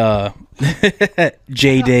and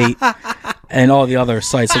JDate and all the other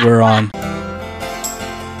sites that we're on.